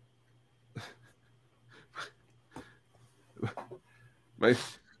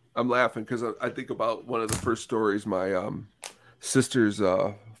 I'm laughing because I think about one of the first stories my sister's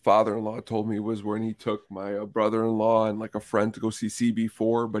father-in-law told me was when he took my brother-in-law and like a friend to go see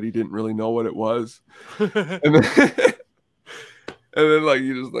CB4, but he didn't really know what it was. And then like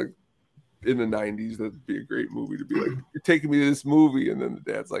you just like in the 90s, that'd be a great movie to be like, you're taking me to this movie, and then the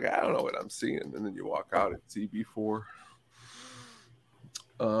dad's like, I don't know what I'm seeing, and then you walk out at CB4.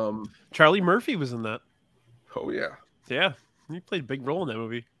 Charlie Murphy was in that. Oh yeah. Yeah. He played a big role in that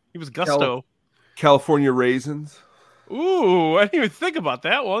movie. He was Gusto. California Raisins. Ooh, I didn't even think about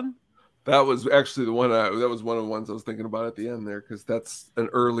that one. That was actually the one. That was one of the ones I was thinking about at the end there, because that's an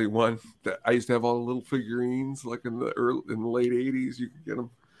early one. That I used to have all the little figurines, like in the late '80s. You could get them.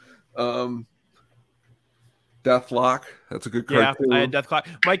 Deathlock. That's a good cartoon. Yeah, I had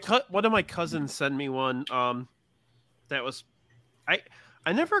Deathlock. One of my cousins sent me one. That was, I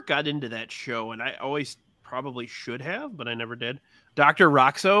never got into that show, and I always probably should have, but I never did. Dr.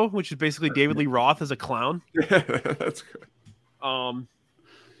 Roxo, which is basically David Lee Roth as a clown. Yeah, that's good.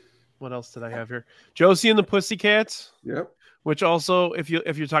 What else did I have here? Josie and the Pussycats. Yep. Which also, if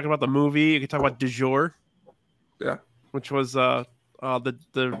you're talking about the movie, you can talk about Du Jour. Yeah. Which was the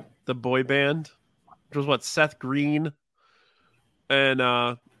boy band. Which was what, Seth Green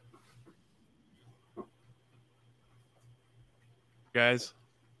and guys.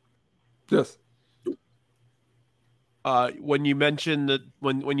 Yes. When you mentioned that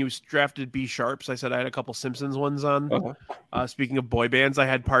when you drafted B Sharps, I said I had a couple Simpsons ones on. Uh-huh. Speaking of boy bands, I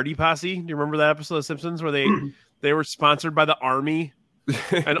had Party Posse. Do you remember that episode of Simpsons where they were sponsored by the Army,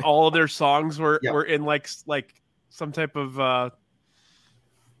 and all of their songs were in like some type of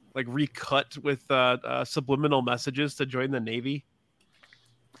like recut with subliminal messages to join the Navy?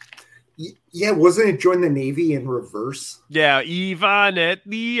 Yeah, wasn't it join the Navy in reverse? Yeah, Ivan et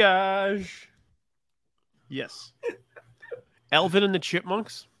Liage. Yes. Alvin and the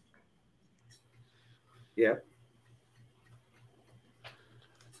Chipmunks. Yeah.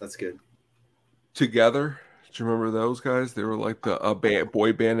 That's good. Together. Do you remember those guys? They were like the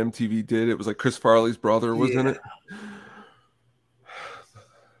boy band MTV did. It was like Chris Farley's brother was in it.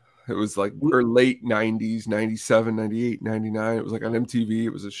 It was like late 90s, 97, 98, 99. It was like on MTV. It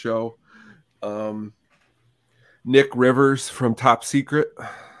was a show. Nick Rivers from Top Secret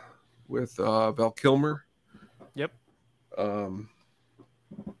with Val Kilmer. Yep.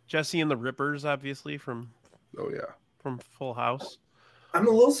 Jesse and the Rippers, obviously, from Full House. I'm a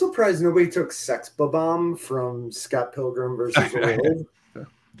little surprised nobody took Sex Bomb from Scott Pilgrim versus the World.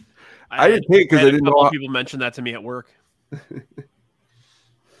 I didn't take it because I didn't know. People mentioned that to me at work.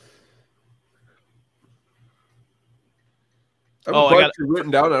 I got it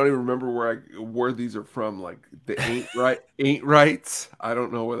written down. I don't even remember where these are from. Like the ain't rights. I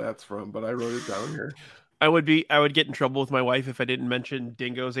don't know where that's from, but I wrote it down here. I would get in trouble with my wife if I didn't mention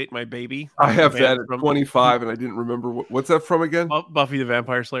Dingoes Ate My Baby. I have that at 25, and I didn't remember what's that from again. Buffy the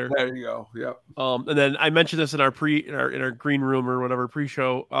Vampire Slayer. There you go. Yeah. And then I mentioned this in our green room or whatever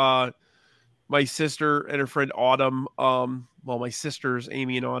pre-show. My sister and her friend Autumn. My sisters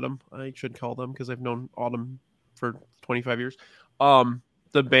Amy and Autumn. I should call them because I've known Autumn for 25 years.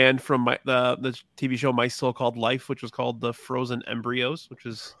 The band from the TV show My So Called Life, which was called the Frozen Embryos, which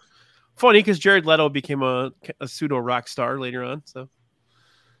is funny because Jared Leto became a pseudo rock star later on. So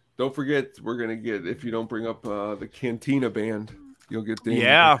don't forget, we're gonna get, if you don't bring up the Cantina band, you'll get the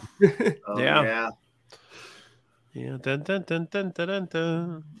yeah. Dun, dun, dun, dun, dun,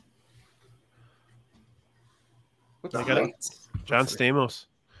 dun. What's John Stamos.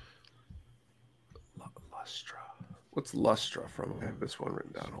 Lustra. What's Lustra from? I have this one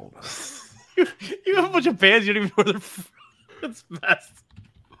written down. Hold on. You have a bunch of bands you don't even know where they're from. It's best.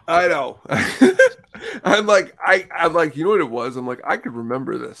 I know. I'm like, you know what it was? I'm like, I could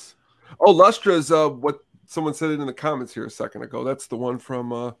remember this. Oh, Lustra's what someone said it in the comments here a second ago. That's the one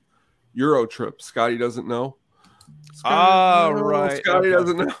from Euro Trip. Scotty doesn't know. Right. Scotty Okay.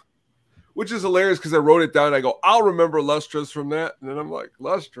 doesn't know. Which is hilarious because I wrote it down. I go, I'll remember Lustra's from that. And then I'm like,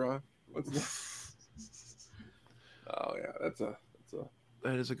 Lustra? What's that? Oh, yeah.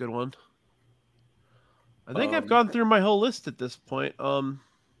 That is a good one. I think I've gone through my whole list at this point.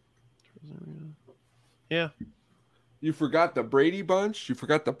 Yeah. You forgot the Brady Bunch. You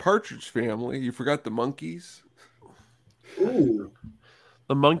forgot the Partridge Family. You forgot the Monkees. Ooh.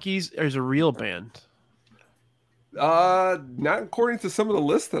 The Monkees is a real band. Not according to some of the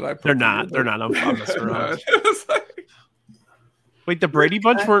lists that I put. They're not. I'm messing around. Wait, the Brady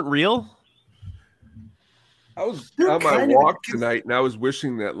Bunch weren't real? I was on my walk tonight, and I was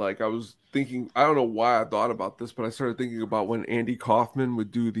wishing that, like, I was thinking, I don't know why I thought about this, but I started thinking about when Andy Kaufman would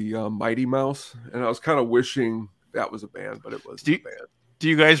do the Mighty Mouse, and I was kind of wishing that was a band, but it wasn't a band. Do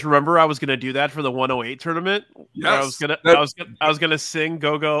you guys remember I was going to do that for the 108 tournament? Yes. I was gonna sing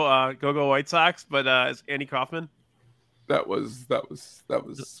Go Go White Sox, but as Andy Kaufman. That was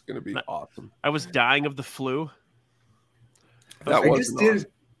going to be awesome. I was dying of the flu. That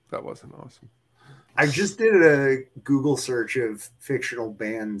wasn't awesome. I just did a Google search of fictional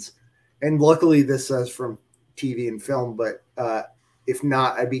bands, and luckily this says from TV and film, but if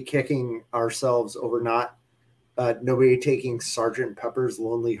not, I'd be kicking ourselves over nobody taking Sgt. Pepper's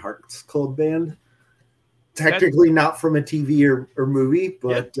Lonely Hearts Club Band. Technically not from a TV or movie,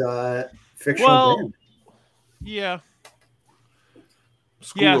 but fictional band. Yeah.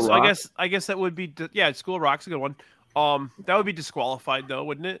 School of Rock. I guess that would be School of Rock's a good one. That would be disqualified though,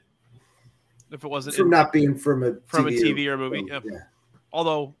 wouldn't it? If it wasn't from not being from a TV or movie. Yeah.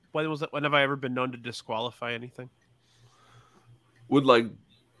 Although when have I ever been known to disqualify anything?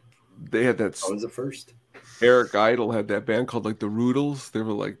 They had that. That was the first. Eric Idle had that band called like the Roodles. They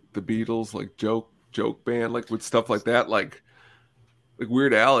were like the Beatles, like joke band, like with stuff like that. Like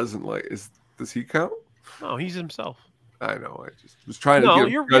Weird Al isn't like does he count? No, he's himself. I know. I just was trying to. No,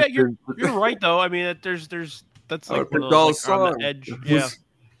 you're right though. I mean, that's like one of those, like, on the edge.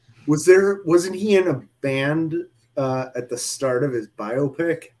 Wasn't he in a band at the start of his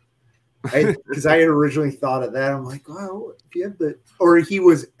biopic? Because I had originally thought of that. I'm like, well, if you have or he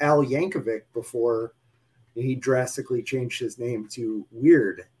was Al Yankovic before he drastically changed his name to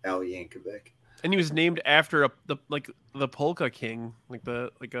Weird Al Yankovic. And he was named after the polka king, an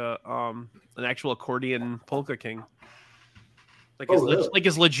actual accordion polka king. Like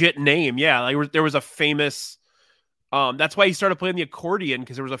his legit name, yeah. Like there was a famous. That's why he started playing the accordion,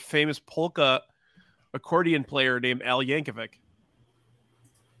 because there was a famous polka accordion player named Al Yankovic.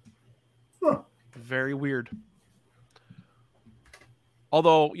 Huh. Very weird.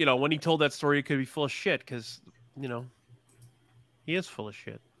 Although, when he told that story, it could be full of shit, because, he is full of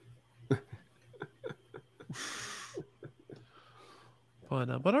shit.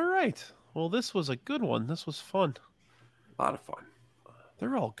 But all right. Well, this was a good one. This was fun. A lot of fun.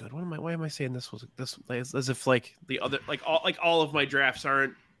 They're all good. Why am I saying this as if like the other all of my drafts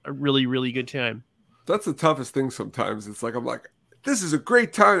aren't a really, really good time? That's the toughest thing sometimes. It's like I'm like, this is a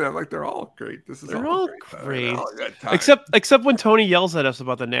great time. And I'm like, they're all great. They're all great. Except when Tony yells at us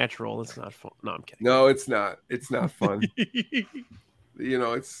about The Natural. It's not fun. No, I'm kidding. No, it's not. It's not fun.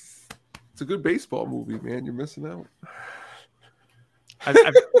 It's a good baseball movie, man. You're missing out.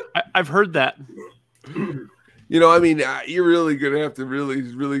 I've heard that. You're really gonna have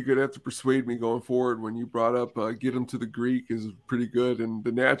to persuade me going forward. When you brought up Get Him to the Greek is pretty good, and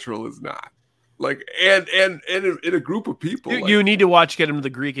The Natural is not. Like, and in a group of people, you need to watch Get Him to the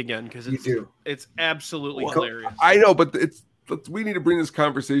Greek again, because it's absolutely hilarious. I know, but we need to bring this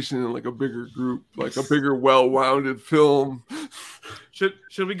conversation in like a bigger group, like a bigger, well-rounded film.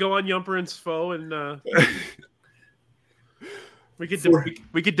 Should we go on Yumper and Sfo and we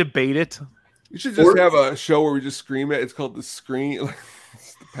could debate it? You should just have a show where we just scream it. It's called The Scream.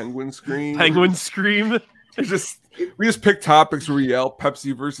 It's the Penguin Scream. Penguin Scream. We just pick topics where we yell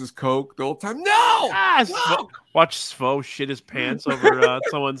Pepsi versus Coke the whole time. No! No! Watch Sfo shit his pants over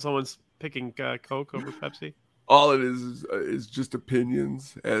someone's picking Coke over Pepsi. All it is just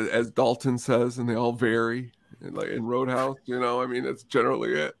opinions, as Dalton says, and they all vary. And like in Roadhouse, that's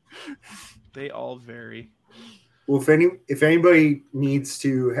generally it. They all vary. Well, if anybody needs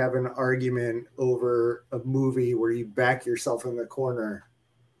to have an argument over a movie where you back yourself in the corner,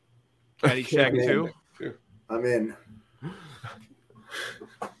 Caddyshack 2. I'm in.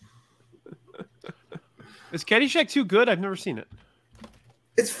 Is Caddyshack 2 good? I've never seen it.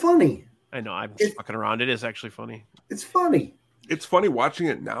 It's funny. I know. I'm just fucking around. It is actually funny. It's funny. It's funny watching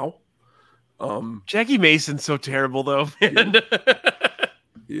it now. Jackie Mason's so terrible, though, man.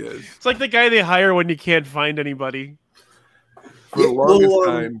 He is. It's like the guy they hire when you can't find ananybody. For the longest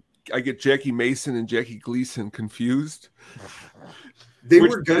time, I get Jackie Mason and Jackie Gleason confused. They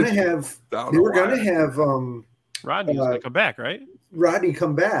were gonna have Rodney was gonna come back, right? Rodney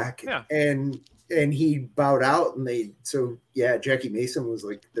come back, yeah, and he bowed out, and Jackie Mason was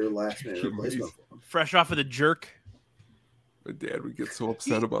like their last minute replacement. Fresh off of The Jerk. My dad would get so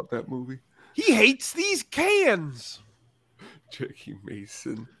upset about that movie. He hates these cans. Jackie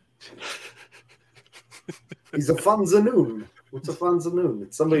Mason. He's a Funzanoon. What's a Funzanoon?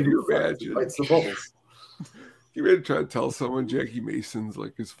 It's somebody who fights the bubbles. You ready to try to tell someone Jackie Mason's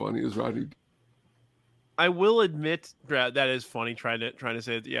like as funny as Rodney? I will admit that is funny. Trying to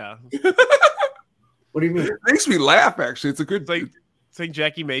say it. Yeah. What do you mean? It makes me laugh. Actually, it's a good. Think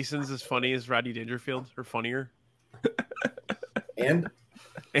Jackie Mason's as funny as Rodney Dangerfield, or funnier.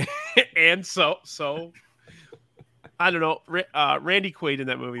 And so I don't know. Randy Quaid in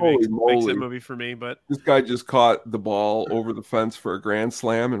that movie makes that movie for me. But this guy just caught the ball over the fence for a grand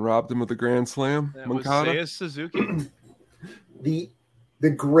slam and robbed him of the grand slam. That was Seiya Suzuki. The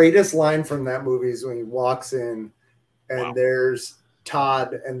greatest line from that movie is when he walks in and there's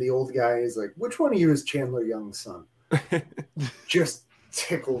Todd and the old guy is like, "Which one of you is Chandler Young's son?" Just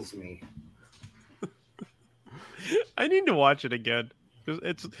tickles me. I need to watch it again.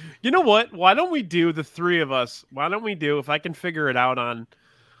 It's, you know what? Why don't we do the three of us? Why don't we do, if I can figure it out on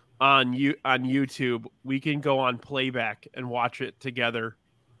YouTube, we can go on playback and watch it together,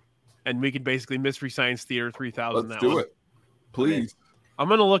 and we can basically Mystery Science Theater 3000. Let's do it, please. I'm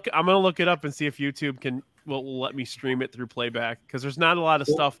gonna look it up and see if YouTube will let me stream it through playback, because there's not a lot of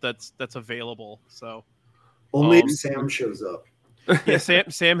stuff that's available. So only if Sam shows up. Yeah,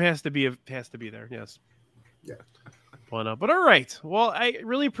 Sam has to be there. Yes. Yeah. But all right. Well, I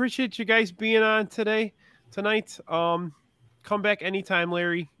really appreciate you guys being on tonight. Come back anytime,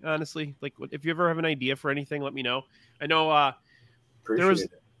 Larry. Honestly, like if you ever have an idea for anything, let me know. I know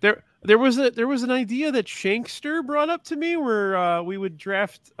there was an idea that Shankster brought up to me where we would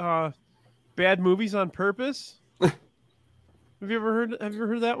draft bad movies on purpose. Have you ever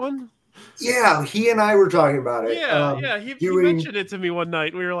heard that one? Yeah, he and I were talking about it. Yeah, he mentioned it to me one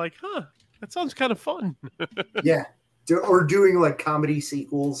night. We were like, "Huh, that sounds kind of fun." Yeah. Or doing like comedy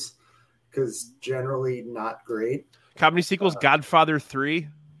sequels, because generally not great. Comedy sequels, Godfather 3.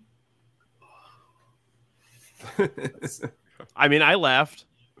 I mean, I laughed.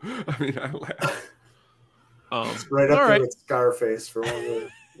 It's right up there with Scarface for one of the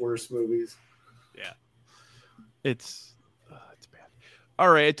worst movies. Yeah, it's bad. All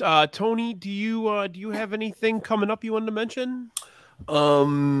right, Tony, do you have anything coming up you wanted to mention?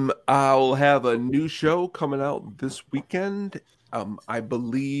 I'll have a new show coming out this weekend. I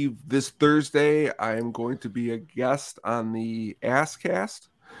believe this Thursday I am going to be a guest on the Asscast.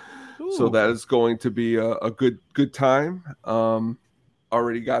 Ooh. So that is going to be a good time.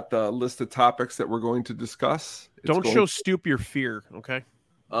 Already got the list of topics that we're going to discuss. Don't show Stoop your fear, okay?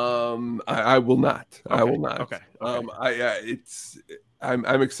 I will not. Okay. I will not. Okay.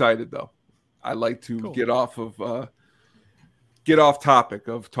 I'm excited though. I like to get off topic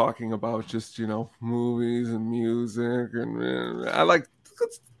of talking about just, movies and music, and let's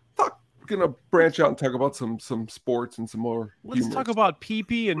gonna branch out and talk about some sports and some more. Let's talk about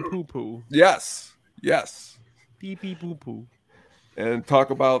pee-pee and poo-poo. Yes. Pee-pee, poo-poo. And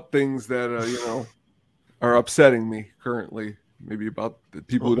talk about things that are upsetting me currently. Maybe about the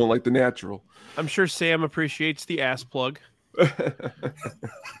people who don't like the natural. I'm sure Sam appreciates the ass plug.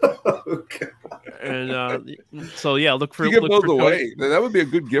 Okay. And so yeah, look for those away. That would be a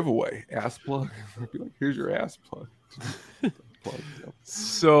good giveaway. Ass plug. Here's your ass plug.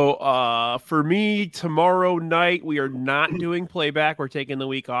 So for me, tomorrow night we are not doing playback. We're taking the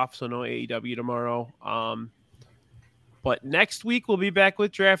week off, so no AEW tomorrow. But next week we'll be back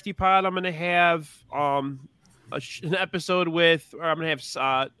with Drafty Pod. I'm going to have an episode with, or I'm going to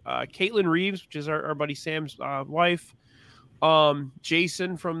have Caitlin Reeves, which is our buddy Sam's wife.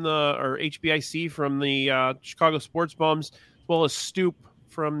 Jason from HBIC from the Chicago Sports Bums, as well as Stoop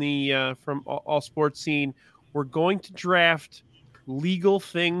from the from All Sports Scene. We're going to draft legal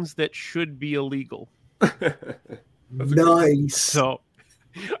things that should be illegal. Nice. So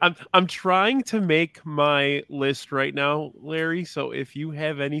I'm trying to make my list right now, Larry. So if you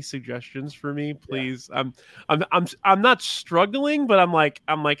have any suggestions for me, please. Yeah. I'm not struggling, but I'm like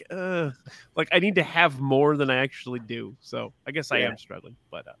I need to have more than I actually do. So I guess I am struggling,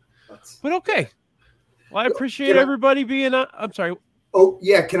 but okay. Well, I appreciate everybody being on. I'm sorry. Oh,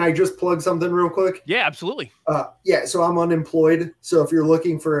 yeah. Can I just plug something real quick? Yeah, absolutely. Yeah. So I'm unemployed. So if you're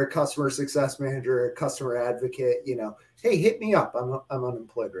looking for a customer success manager, a customer advocate, hey, hit me up. I'm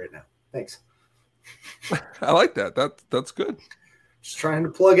unemployed right now. Thanks. I like that. That's good. Just trying to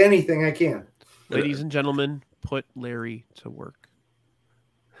plug anything I can. Ladies and gentlemen, put Larry to work.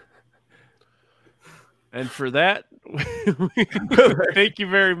 And for that, thank you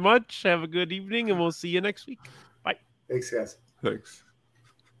very much. Have a good evening, and we'll see you next week. Bye. Thanks, guys. Thanks.